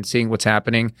legalization, and seeing what's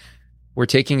happening, we're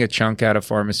taking a chunk out of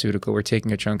pharmaceutical. We're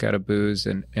taking a chunk out of booze,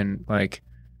 and like.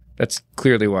 That's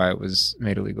clearly why it was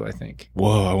made illegal, I think.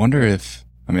 Whoa, I wonder if,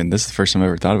 I mean, this is the first time I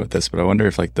ever thought about this, but I wonder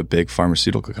if like the big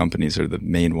pharmaceutical companies are the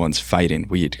main ones fighting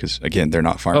weed because, again, they're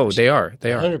not farmers. Oh, they are.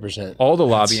 100%. All the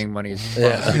lobbying money is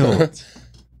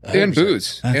and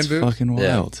booze. That's and booze. fucking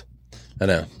wild. I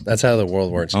know. That's how the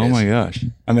world works. Oh my gosh.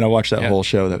 I mean, I watched that whole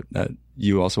show that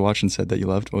you also watched and said that you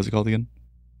loved. What was it called again?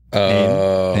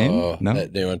 Pain? No?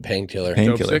 That new one, Painkiller.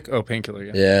 Painkiller,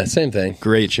 yeah. Yeah, same thing.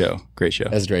 Great show.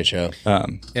 That's a great show.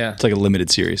 It's like a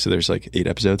limited series, so there's like 8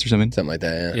 episodes or something. Something like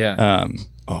that, yeah.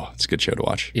 It's a good show to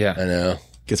watch. Yeah. I know.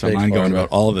 Gets my mind going about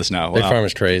all of this now. Big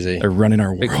Pharma's crazy. They're running our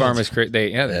world. Big Pharma's crazy.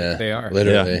 They are.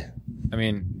 Literally. Yeah. I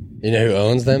mean... You know who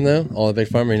owns them, though? All the Big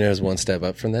Pharma, you know who's one step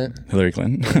up from that? Hillary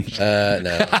Clinton?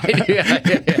 No.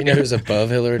 You know who's above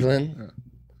Hillary Clinton?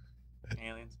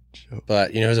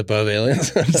 But you know who's above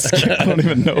aliens? I don't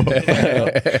even know.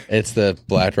 It's the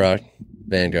BlackRock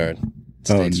Vanguard.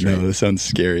 State Street. No, this sounds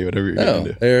scary. Whatever you're going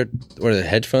to do. What are they?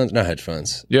 Hedge funds? Not hedge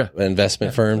funds. Yeah,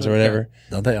 investment firms or whatever.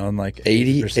 Don't they own like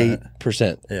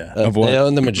 88%? Yeah, of what? They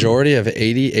own the majority of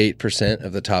 88%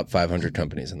 of the top 500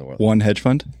 companies in the world. One hedge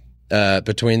fund.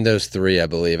 Between those three, I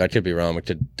believe. I could be wrong. We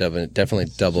could definitely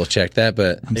double check that,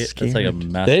 but it's like a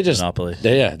massive monopoly.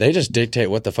 They just dictate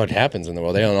what the fuck happens in the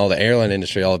world. They own all the airline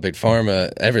industry, all the big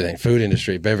pharma, everything, food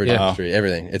industry, beverage industry,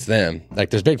 everything. It's them.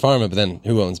 Like there's big pharma, but then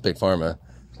who owns big pharma?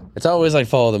 It's always like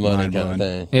follow the money kind of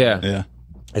thing. Yeah.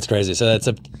 It's crazy. So that's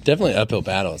a definitely uphill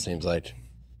battle. It seems like.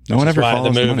 No one ever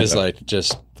follows the move money, is though. like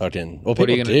just fucking. Well,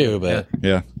 people do, but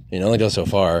yeah, you only go so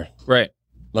far. Right.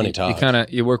 Money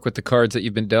talks. You work with the cards that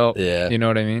you've been dealt. Yeah. You know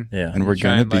what I mean? Yeah. And we're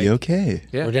gonna be okay.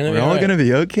 Yeah. We're all gonna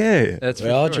be okay. That's we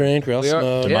all drink. We all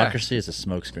smoke. Democracy is a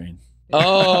smokescreen.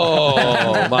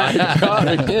 Oh my god!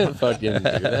 I can't fucking do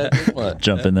that.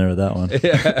 Jump in there with that one.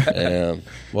 Yeah.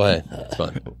 Why? It's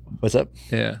fun. What's up?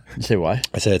 Yeah. You say why?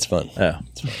 I said it's fun. Oh,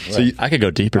 it's fun. So I could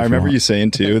go deeper. I remember you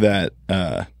saying too that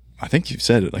I think you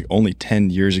said it like only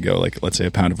 10 years ago. Like let's say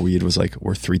a pound of weed was like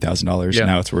worth $3,000. Yeah.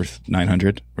 Now it's worth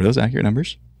 $900. Were those accurate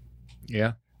numbers?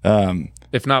 Yeah.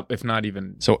 If not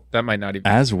even. So that might not even.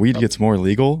 As weed gets more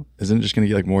legal, isn't it just going to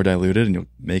get like more diluted and you'll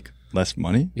make less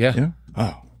money? Yeah. You know?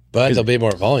 Oh. But there'll be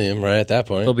more volume, right? At that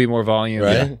point, there'll be more volume,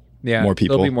 right? Yeah. More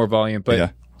people. There'll be more volume,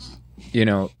 but you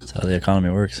know, that's how the economy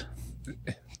works.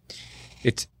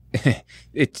 It's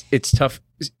tough.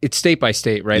 It's state by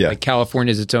state, right? Yeah. Like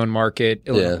California is its own market.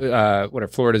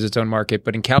 Florida is its own market,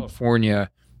 but in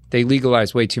California, they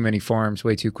legalized way too many farms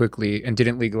way too quickly and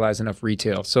didn't legalize enough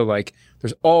retail. So like,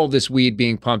 there's all this weed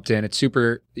being pumped in. It's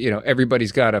super.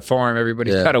 Everybody's got a farm.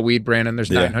 Everybody's got a weed brand, and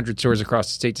there's 900 stores across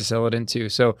the state to sell it into.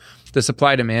 So the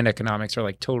supply demand economics are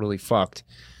like totally fucked.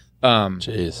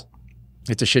 Jeez,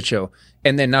 it's a shit show.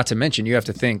 And then not to mention, you have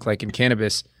to think like in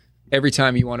cannabis. Every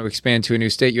time you want to expand to a new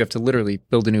state, you have to literally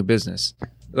build a new business.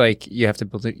 Like you have to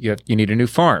build it. You need a new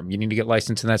farm. You need to get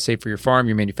licensed in that state for your farm,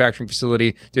 your manufacturing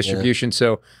facility, distribution. Yeah.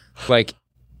 So, like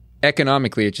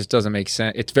economically, it just doesn't make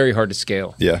sense. It's very hard to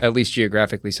scale. Yeah. At least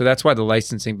geographically. So that's why the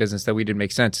licensing business that we did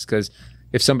make sense. Is because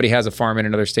if somebody has a farm in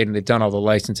another state and they've done all the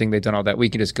licensing, they've done all that, we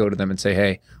can just go to them and say,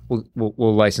 hey,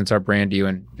 we'll license our brand to you,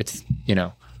 and it's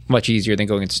much easier than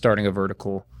going and starting a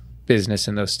vertical business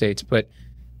in those states. But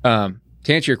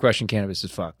To answer your question, cannabis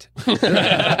is fucked.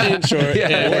 In short,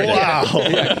 Wow.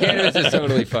 Yeah, cannabis is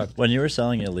totally fucked. When you were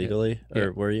selling illegally,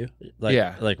 or were you? Like,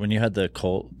 Yeah. Like when you had the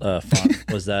cult farm,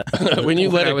 was that when you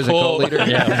let I it was a cult leader.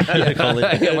 Yeah, when you had the cult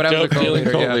leader. Yeah, when I was a cult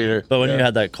leader, yeah. leader. But when you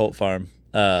had that cult farm,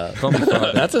 Call me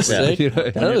father. That's a sick.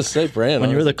 That's a sick brand.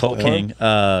 when you were the cult king,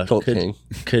 Cult could, king.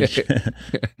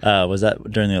 was that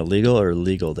during the illegal or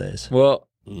legal days? Well,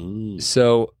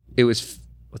 so it was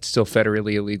it's still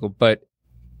federally illegal, but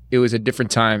it was a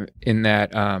different time in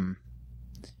that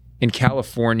in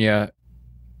California,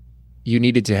 you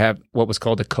needed to have what was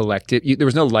called a collective. There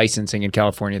was no licensing in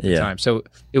California at the time. So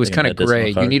it was Like a kind of medicinal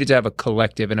gray. card? You needed to have a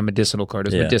collective and a medicinal card.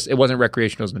 It was it wasn't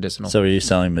recreational, it was medicinal. So were you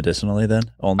selling medicinally then?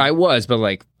 Only? I was, but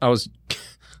like I was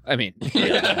I mean,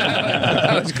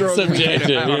 I was growing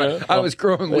weed. I was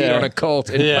growing weed on a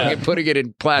cult and fucking putting it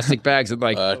in plastic bags and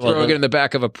like throwing it in the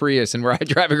back of a Prius and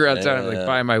driving around town and like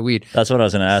buying my weed. That's what I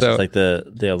was going to ask. So- is like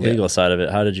the illegal side of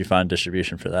it. How did you find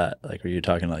distribution for that? Like, were you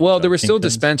talking like? Well, there were still kingpins?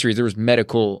 dispensaries. There was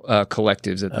medical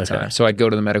collectives at the time. So I'd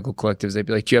go to the medical collectives. They'd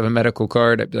be like, "Do you have a medical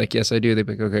card?" I'd be like, "Yes, I do." They'd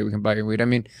be like, "Okay, we can buy your weed." I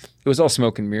mean, it was all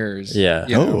smoke and mirrors. Yeah.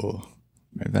 you know? Oh,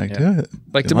 right back to it.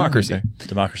 Like Good line democracy. right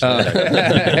Democracy.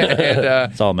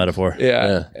 And, it's all metaphor.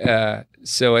 yeah.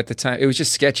 So at the time, it was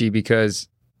just sketchy because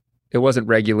it wasn't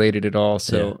regulated at all.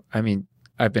 So I mean,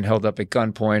 I've been held up at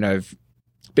gunpoint. I've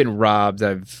been robbed.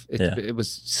 It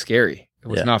was scary. It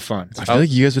was not fun. I feel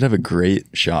like you guys would have a great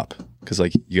shop because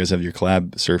like you guys have your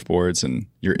collab surfboards and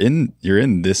you're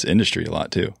in this industry a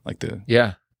lot too, like the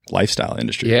lifestyle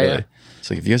industry. Yeah, really. yeah. It's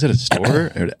like if you guys had a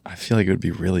store, I feel like it would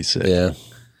be really sick. Yeah.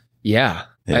 Yeah.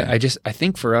 Yeah. I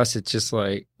think for us, it's just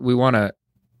like we want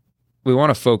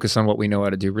to focus on what we know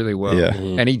how to do really well. Yeah.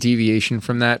 Any deviation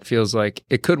from that feels like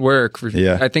it could work.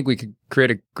 I think we could create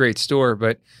a great store,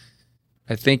 but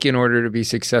I think in order to be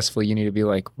successful, you need to be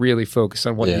like really focused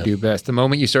on what you do best. The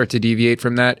moment you start to deviate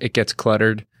from that, it gets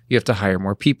cluttered. You have to hire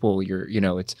more people.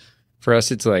 It's for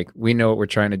us, it's like we know what we're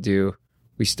trying to do.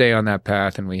 We stay on that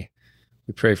path and we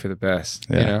pray for the best.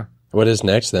 Yeah. You know? What is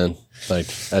next then? Like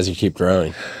as you keep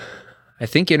growing. I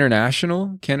think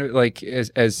international can like as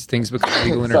things become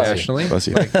legal internationally. Bless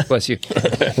you. Bless you.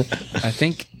 I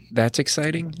think that's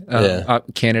exciting.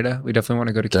 Canada, we definitely want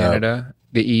to go to Canada.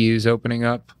 The EU's opening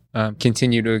up.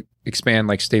 Continue to expand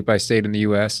like state by state in the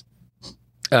U.S.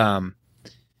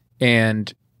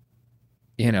 And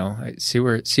see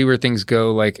where things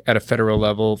go like at a federal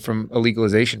level from a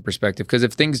legalization perspective. Because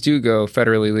if things do go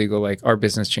federally legal, like our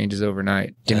business changes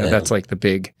overnight. That's like the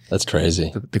big. That's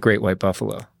crazy. The great white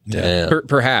buffalo. Damn.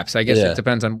 Perhaps. I guess it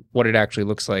depends on what it actually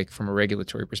looks like from a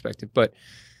regulatory perspective. But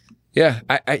yeah,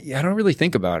 I don't really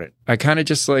think about it. I kind of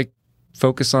just like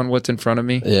focus on what's in front of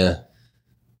me. Yeah.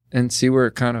 And see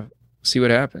what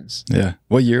happens. Yeah.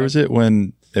 What year was it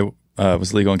when it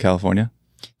was legal in California?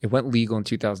 It went legal in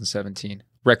 2017.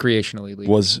 Recreationally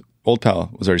legal. Was Old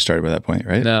Pal was already started by that point,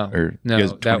 right? No. Or No. you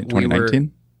guys,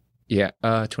 2019? Yeah.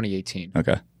 2018.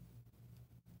 Okay.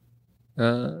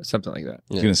 Something like that.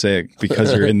 I was going to say,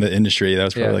 because you're in the industry, that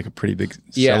was probably like a pretty big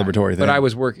celebratory thing. But I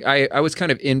was I was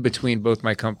kind of in between both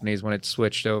my companies when it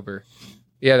switched over.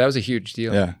 Yeah, that was a huge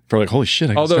deal. Yeah. For like, holy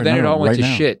shit. Although then it all went to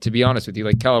shit, to be honest with you.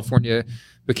 Like California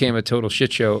became a total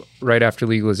shit show right after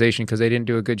legalization because they didn't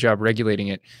do a good job regulating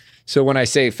it. So when I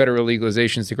say federal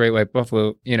legalization is the great white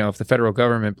buffalo, if the federal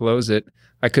government blows it,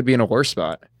 I could be in a worse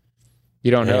spot.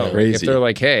 You don't know. Crazy. If they're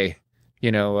like, hey,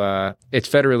 it's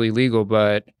federally legal,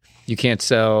 but you can't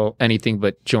sell anything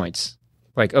but joints.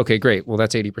 Like, okay, great. Well,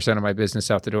 that's 80% of my business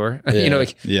out the door.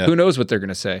 Who knows what they're going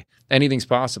to say? Anything's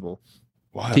possible.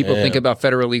 Wow. People think about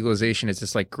federal legalization as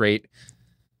this like great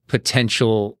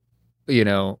potential,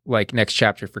 like next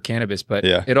chapter for cannabis, but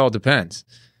it all depends.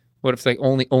 What if like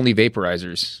only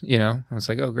vaporizers? I was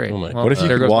like, oh great. Well, what if you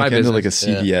there could goes walk my into business.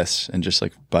 like a CVS and just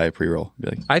like buy a pre-roll? Be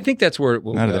like, I think that's where it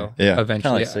will Out of go. there. Yeah. Eventually.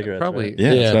 Kinda like cigarettes, probably. right?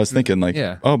 yeah, that's what I was thinking. Like,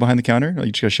 Yeah. oh, behind the counter? Like,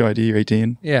 you just got to show ID, you're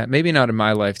 18. Yeah, maybe not in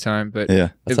my lifetime, but Yeah.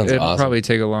 That sounds it'll awesome. probably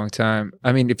take a long time.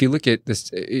 I mean, if you look at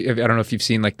this, I don't know if you've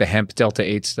seen like the hemp Delta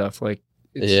 8 stuff, like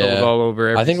it's sold all over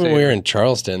every I think when state. we were in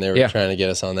Charleston, they were Yeah. trying to get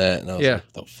us on that. And I was Yeah. like,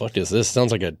 what the fuck is this? Sounds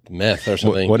like a meth or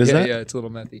something. What is yeah, that? yeah, it's a little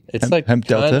methy. It's like Hemp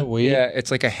Delta? kinda weed. Yeah, it's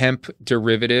like a hemp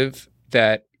derivative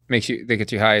that gets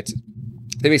you high.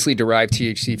 They basically derive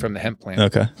THC from the hemp plant.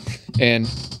 Okay.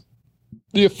 And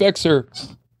the effects are,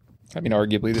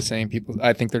 arguably the same.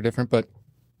 I think they're different, but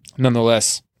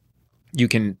nonetheless, you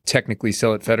can technically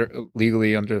sell it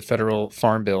legally under the federal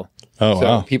farm bill. Oh, So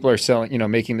wow. people are selling,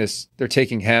 making this, they're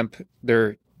taking hemp,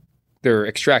 they're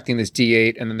extracting this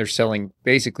D8, and then they're selling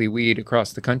basically weed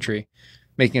across the country,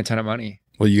 making a ton of money.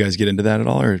 Will you guys get into that at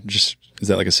all, or just is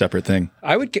that like a separate thing?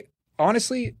 I would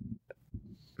honestly,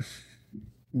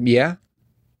 yeah.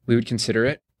 we would consider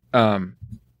it.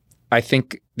 I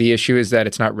think the issue is that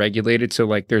it's not regulated. So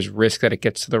like there's risk that it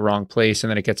gets to the wrong place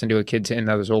and then it gets into a kid's and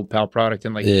this old pal product.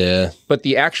 And like, but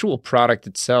the actual product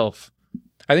itself,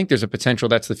 I think there's a potential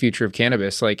that's the future of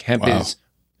cannabis. Like hemp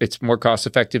it's more cost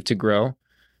effective to grow.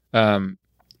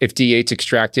 If D8's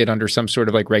extracted under some sort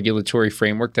of like regulatory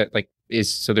framework that like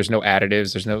is, so there's no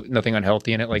additives, there's nothing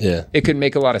unhealthy in it. Like it could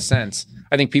make a lot of sense.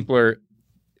 I think it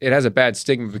has a bad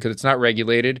stigma because it's not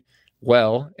regulated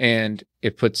well and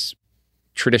it puts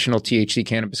traditional THC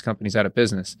cannabis companies out of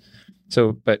business.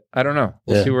 So, but I don't know.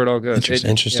 We'll see where it all goes.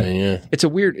 Interesting. It's a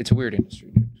weird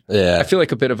industry. Dude. Yeah. I feel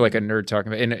like a bit of like a nerd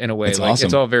talking about in a way. It's like awesome.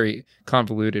 It's all very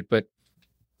convoluted, but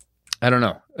I don't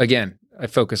know. Again, I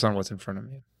focus on what's in front of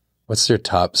me. What's your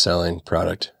top selling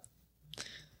product?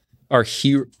 Our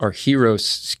hero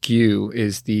SKU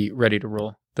is the ready to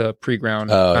roll, the pre-ground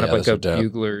kind of like a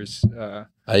Bugler's.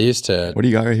 I used to. What do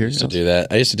you got right here? I used to do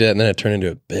that, and then I turned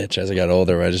into a bitch as I got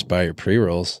older. Where I just buy your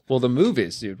pre-rolls. Well, the move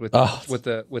is, dude, with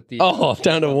the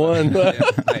down to one.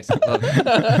 Nice, I love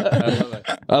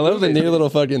it. I love the new little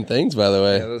fucking things. By the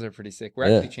way, yeah, those are pretty sick. We're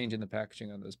actually changing the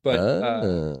packaging on those.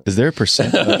 But is there a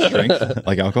percent of strength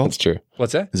like alcohol? That's true.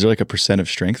 What's that? Is there like a percent of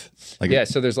strength? Like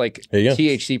so there's like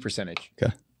THC percentage.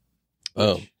 Okay.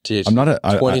 Oh, THC. I'm not a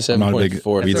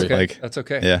 27.4. That's okay. like, That's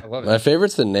okay. Yeah. I love it. My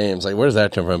favorite's the names. Like, where does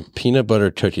that come from? Peanut butter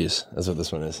cookies. That's what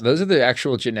this one is. Those are the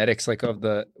actual genetics, like of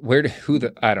the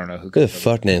I don't know who. Who the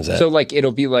fuck names that? So like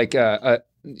it'll be like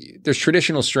there's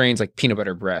traditional strains like peanut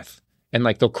butter breath, and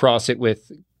like they'll cross it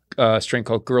with a strain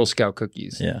called Girl Scout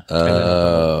cookies. Yeah.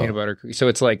 Peanut butter cookies. So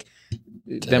it's like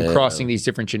them crossing these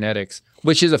different genetics,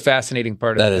 which is a fascinating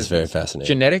part of that. The is very fascinating.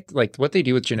 Genetic, like what they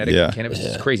do with genetic cannabis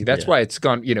is crazy. That's why it's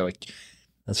gone. You know, like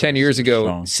 10 years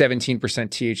ago, 17%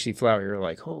 THC flower. You're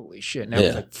like, holy shit! Now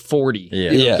it's like 40,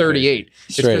 38.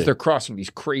 It's because they're crossing these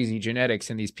crazy genetics,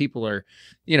 and these people are,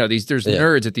 there's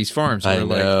nerds at these farms. I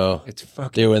know. Like, it's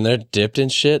fucking. Dude, when they're dipped in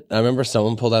shit, I remember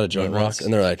someone pulled out a joint once,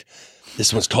 and they're like,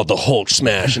 "This one's called the Hulk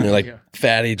Smash," and they're like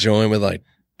fatty joint with like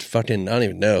fucking, I don't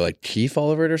even know, like keef all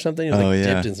over it or something. It was like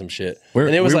dipped in some shit.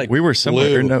 And it was like we were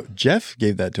somewhere. No, Jeff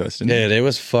gave that to us, didn't he? Yeah, it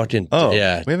was fucking. We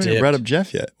haven't even brought up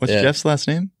Jeff yet. What's Jeff's last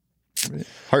name?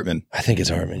 Hartman. I think it's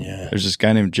Hartman. Yeah. There's this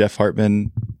guy named Jeff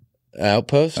Hartman.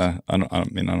 Outpost. I don't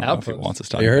know if he wants us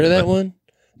to talk. Have you heard of that one?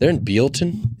 They're in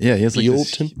Bealton. Yeah, he has like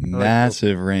this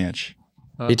massive ranch.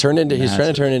 He's trying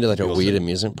to turn into like a weed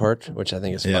amusement park, which I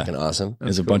think is fucking awesome.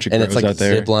 There's a bunch of and it's like out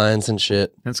there. zip lines and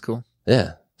shit. That's cool.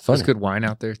 Yeah, fun. There's good wine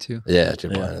out there too. Yeah,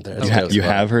 good wine out there. You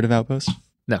have heard of Outpost?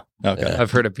 No. Okay. Yeah.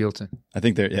 I've heard of Bealton. I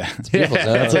think they're It's beautiful.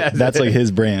 that's like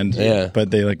his brand. Yeah,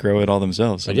 but they like grow it all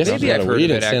themselves. I guess maybe I've heard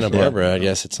weed of in it, Santa Barbara. I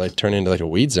guess it's like turned into like a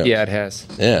weed zone. Yeah, it has.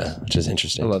 Yeah, which is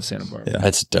interesting. I love Santa Barbara. Yeah.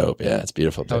 That's dope. Yeah, it's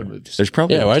beautiful. I would move to There's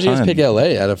probably why did you just pick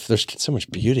LA? There's so much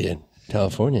beauty in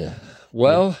California.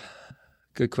 Well,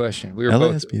 good question. We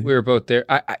were both there.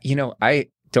 I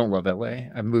don't love LA.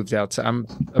 I moved out. I'm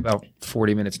about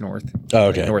 40 minutes north. Oh,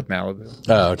 okay. North Malibu.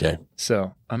 Oh, okay.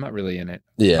 So I'm not really in it.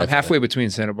 Yeah. I'm halfway between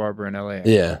Santa Barbara and LA.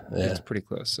 Yeah. It's pretty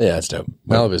close. So. Yeah, it's dope.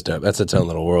 Malibu's dope. That's its own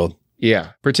little world.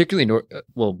 Yeah. Particularly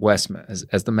West,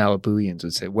 as the Malibuians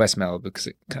would say, West Malibu, because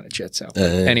it kind of jets out.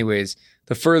 Anyways,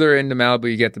 the further into Malibu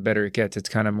you get, the better it gets. It's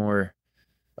kind of more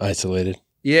isolated.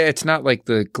 Yeah, it's not like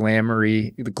the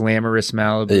glamorous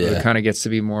Malibu. Yeah. It kind of gets to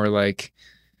be more like,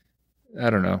 I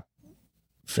don't know,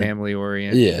 family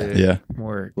oriented. Yeah.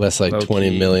 More less like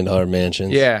 $20 million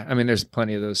mansions. Yeah. I mean, there's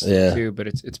plenty of those too, but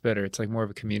it's better. It's like more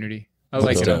of a community. I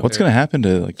like it. What's going to happen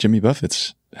to like Jimmy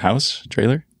Buffett's house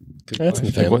trailer? That's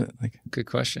family. Good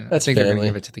question. That's I think family. they're going to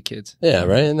give it to the kids. Yeah,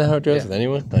 right? Isn't that how it goes with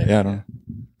anyone? Like, I don't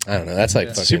know. That's like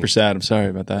fucking super sad. I'm sorry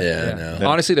about that. Yeah, I know.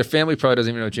 Honestly, their family probably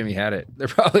doesn't even know Jimmy had it. They're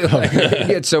probably like,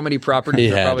 he had so many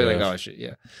properties. They're probably like, oh shit,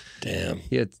 yeah. Damn.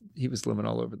 He was living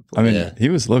all over the place. I mean, he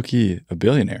was low key a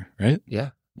billionaire, right?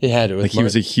 Yeah. He had it. Like he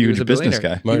was a huge business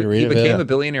guy. He became a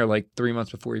billionaire like 3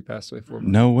 months before he passed away. 4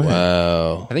 months. No way.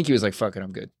 Wow. I think he was like, fuck it,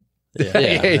 I'm good.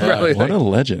 Yeah. He probably what a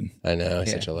legend. I know.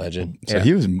 He's such a legend. So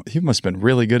he must have been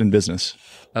really good in business.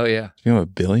 Oh yeah. You know, a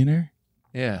billionaire?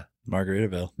 Yeah.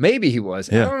 Margaritaville. Maybe he was.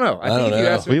 Yeah. I don't know. I think if you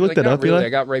asked me, we looked that up. Really, I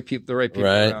got the right people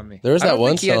around me. There was that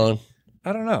one song.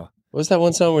 I don't know. What was that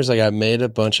one song where it's like, I made a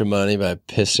bunch of money, but I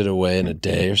pissed it away in a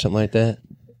day or something like that?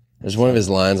 There's one of his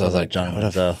lines. I was like, John,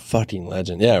 what a fucking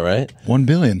legend. Yeah, right? 1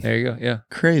 billion. There you go. Yeah.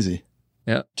 Crazy.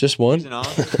 Yeah. Just one?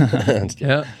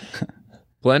 Yeah.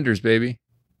 Blenders, baby.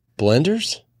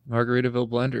 Blenders? Margaritaville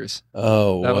Blenders.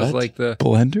 Oh, that was like the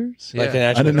Blenders. Yeah. Like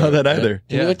I didn't know that either.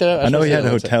 Can you look that up? I know he had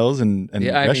hotels and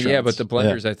restaurants. but the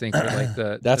Blenders I think were like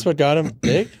the. That's what got him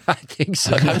big. I think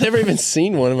so. I've never even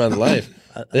seen one in my life.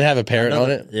 They have a parrot on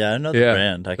it. Yeah, I know the Yeah,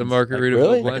 brand. the Margaritaville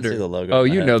really? I can see blender. the logo. Oh, in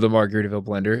my you head. know the Margaritaville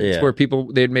blender. It's Yeah. where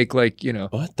they'd make like, you know.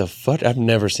 What the fuck? I've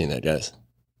never seen that, guys.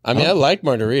 I mean, I like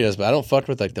margaritas, but I don't fuck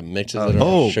with like the mixes that are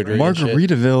Oh, sugary and shit.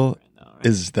 Margaritaville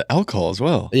is the alcohol as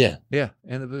well. Yeah. Yeah,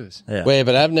 and the booze. Yeah. Wait,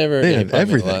 but I've never. They yeah, have fuck me a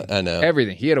everything. lot. I know.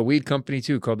 Everything. He had a weed company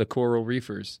too called the Coral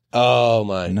Reefers. Oh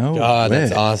my No god,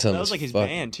 that's way. awesome. That was like his Fuck.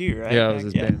 band too, right? Yeah, it was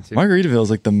his band too. Margaritaville is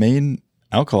like the main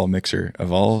alcohol mixer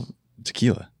of all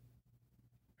tequila,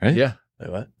 right? Yeah. Wait,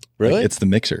 what? Really? Like, it's the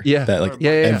mixer. Yeah. that like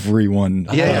Yeah, yeah, yeah. everyone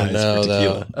Yeah, buys no, for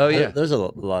tequila. though. Oh yeah. There's a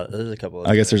lot. There's a couple. Of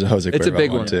I guess there's a Jose It's a Cuervo big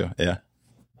one one. too. Yeah.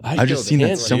 I I've just seen that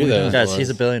can't so do many those times. Guys, ones. he's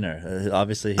a billionaire.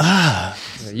 Obviously, Ah,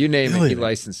 Yeah, you name it, he Really?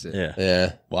 licensed it. yeah.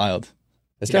 Yeah. wild.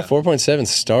 It's got 4.7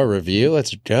 star review.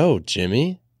 Let's go,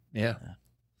 Jimmy. Yeah.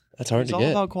 That's hard It's to all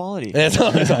get. about quality. It's all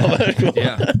about cool.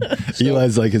 Yeah.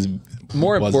 Eli's like his.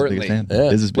 More was his importantly, biggest fan.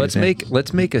 Yeah. Is his biggest fan.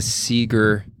 let's make a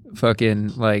Seeger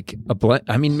fucking like a blend.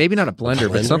 I mean, maybe not a blender,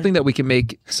 but blender? something that we can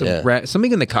make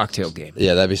something in the cocktail game.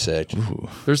 Yeah, that'd be sick. Ooh.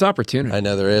 There's opportunity. I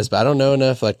know there is, but I don't know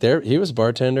enough. Like he was a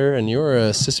bartender and you were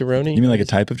a cicerone. You mean like a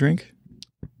type of drink?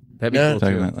 That'd be No. cool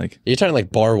Talking too. about like You're talking like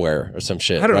barware or some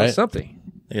shit, I don't right? know, something.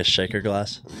 Like a shaker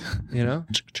glass. You know?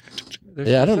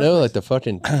 Yeah, I don't know like the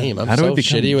fucking name. I'm How do so we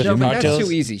become shitty with No, but that's cocktails.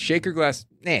 too easy. Shaker glass,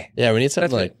 nah. Yeah, we need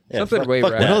something That's like. something way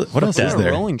fuck right. that. what else is a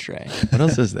there? rolling tray. What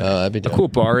else is there? Oh, that'd be A dope. cool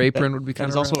bar apron would be kind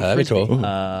There's of also That'd be cool. frisbee. What'd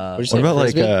you What say, about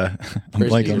like frisbee? I'm like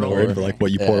Frisbee on the or- word, but like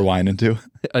what you pour Yeah. wine into?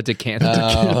 a decanter.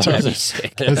 Oh. That'd be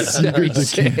sick. A secret That'd be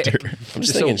sick. decanter. I'm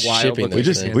just Just a thinking wild shipping. looking We those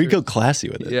just things. we go classy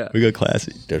with it. Yeah. We go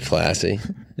classy. They're classy.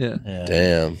 Yeah. Yeah.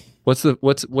 Damn.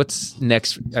 What's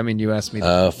next? I mean, you asked me.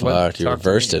 Oh What- fuck! You talk to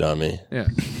reversed me. it on me. Yeah.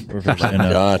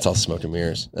 God, it's all smoke and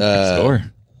mirrors. Store.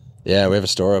 Yeah, we have a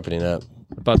store opening up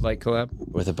Bud Light collab.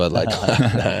 with a Bud Light.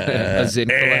 A Zin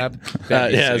collab.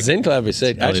 That'd be Yeah, sick. Zen Club would be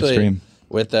sick. Elliot's Actually, dream.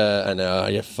 with I know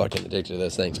I get fucking addicted to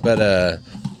those things, but look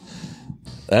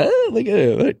at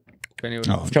it. Look, If anyone-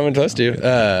 Oh. it's coming close to you.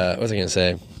 What was I gonna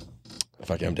say?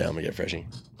 Fuck, I'm down. I'm gonna get freshie.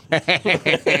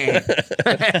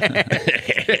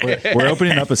 We're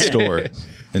opening up a store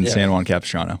in San Juan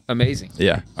Capistrano. Amazing.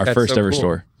 Yeah, our That's first so ever cool.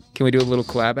 store. Can we do a little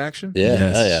collab action? Yeah,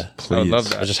 Yes, hell yeah. please. I would love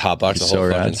I that. just hotbox the Be whole so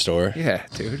fucking rad. store. Yeah,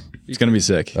 dude. It's gonna be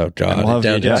sick. Oh god, And we'll have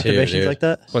down yeah, to two, Activations dude. like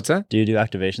that? What's that? Do you do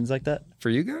activations like that? For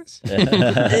you guys?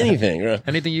 Anything, bro.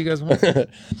 Anything you guys want?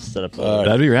 Set up.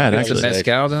 That'd be rad. There's a Actually,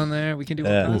 mezcal down there. We can do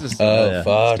all Yeah. kinds of stuff. Oh yeah.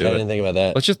 fuck! do I it. didn't think about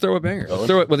that. Let's just throw a banger. Let's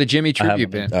throw it with a Jimmy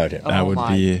tribute have band. Okay. that would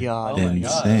my be God.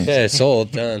 insane. Okay,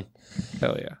 sold. Done.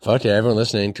 Hell yeah. Fuck yeah! Everyone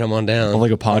listening, come on down. Oh,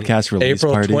 like a podcast release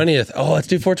April party. 20th. Oh, let's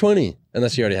do 420.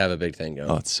 Unless you already have a big thing going.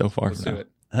 Oh, it's so far Let's from do now. it.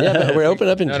 Yeah, but we're open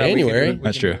up in No, no, we can do January. it. We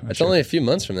That's can do true. it. That's It's true. only a few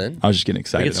months from then. I was just getting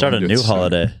excited. We could start I a wanna do new it soon.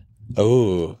 holiday.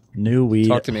 Oh, New weed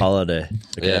Talk to me. holiday.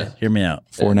 Okay, Yeah. hear me out.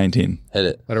 419. hit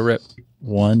it. Let it rip.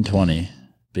 120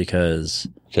 because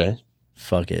Okay.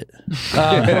 fuck it.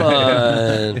 Come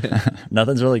on.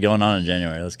 Nothing's really going on in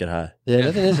January. Let's get high. Yeah,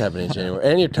 nothing is happening in January.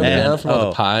 And you're coming And- down from all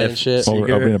the pie and if shit. Well,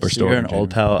 we're opening up our store Seeger in and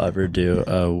Old January. Pal ever do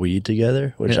a weed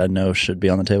together, which Yeah. I know should be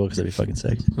on the table because that'd be fucking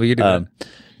sick. We could do Um,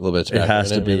 A little bit of it tobacco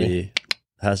has in to maybe.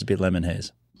 be lemon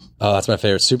haze. Oh, that's my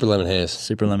favorite. Super lemon haze.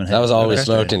 Super lemon haze. That was all we Okay.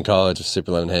 smoked in college was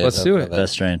super lemon haze. Let's do it.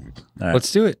 Best strain. All right.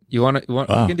 Let's do it. You want to? Wow.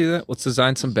 We can do that. Let's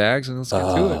design some bags and let's get to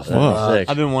Oh, it. Whoa. Sick.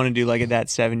 I've been wanting to do like that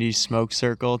 70s smoke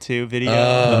circle too video.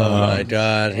 Oh my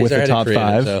god. He's With the already top creative,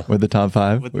 five. so- With the top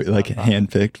five. With the Like top five.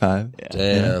 hand-picked five.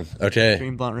 Damn. Okay.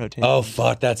 Dream blunt rotation. Oh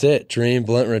fuck, that's it. Dream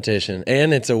blunt rotation.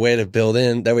 And it's a way to build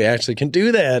in that we actually can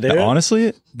do that, dude.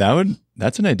 Honestly,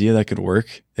 that's an idea that could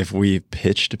work if we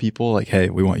pitch to people like, hey,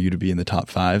 we want you to be in the top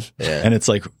 5. Yeah. And it's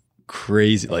like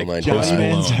crazy. Like my Post God.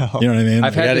 Malone. Manziel. You know what I mean?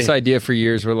 I've had gotta- this idea for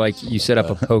years where like you set up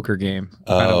a poker game,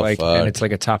 kind Oh, of like, fuck. and it's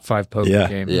like a top 5 poker Yeah.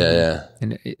 game. Yeah.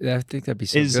 And I think that'd be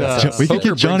so Is, good. we could Poker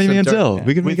get Johnny brings some Manziel. dirt-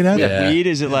 We could make it happen. Yeah. Weed,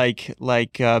 is it like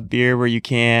beer where you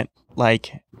can't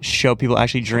like show people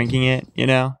actually drinking it? You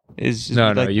know, is No,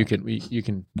 it no, like, you can. okay. You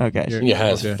can get high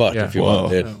as Okay. fuck Yeah. if you Whoa.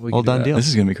 want, dude. We Well can do done that. deal. This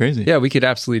is going to be crazy. Yeah, we could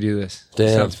absolutely do this. Damn.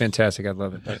 Sounds fantastic. I'd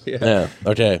love it. Yeah.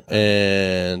 Okay.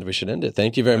 And we should end it.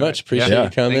 Thank you very much. Appreciate Yeah. you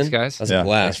coming. Thanks, guys. That's Yeah. a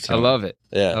blast. I love it.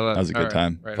 I Yeah. love That was a it. good All right.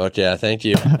 time. Right. Fuck yeah. Thank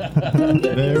you.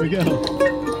 There we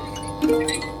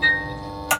go.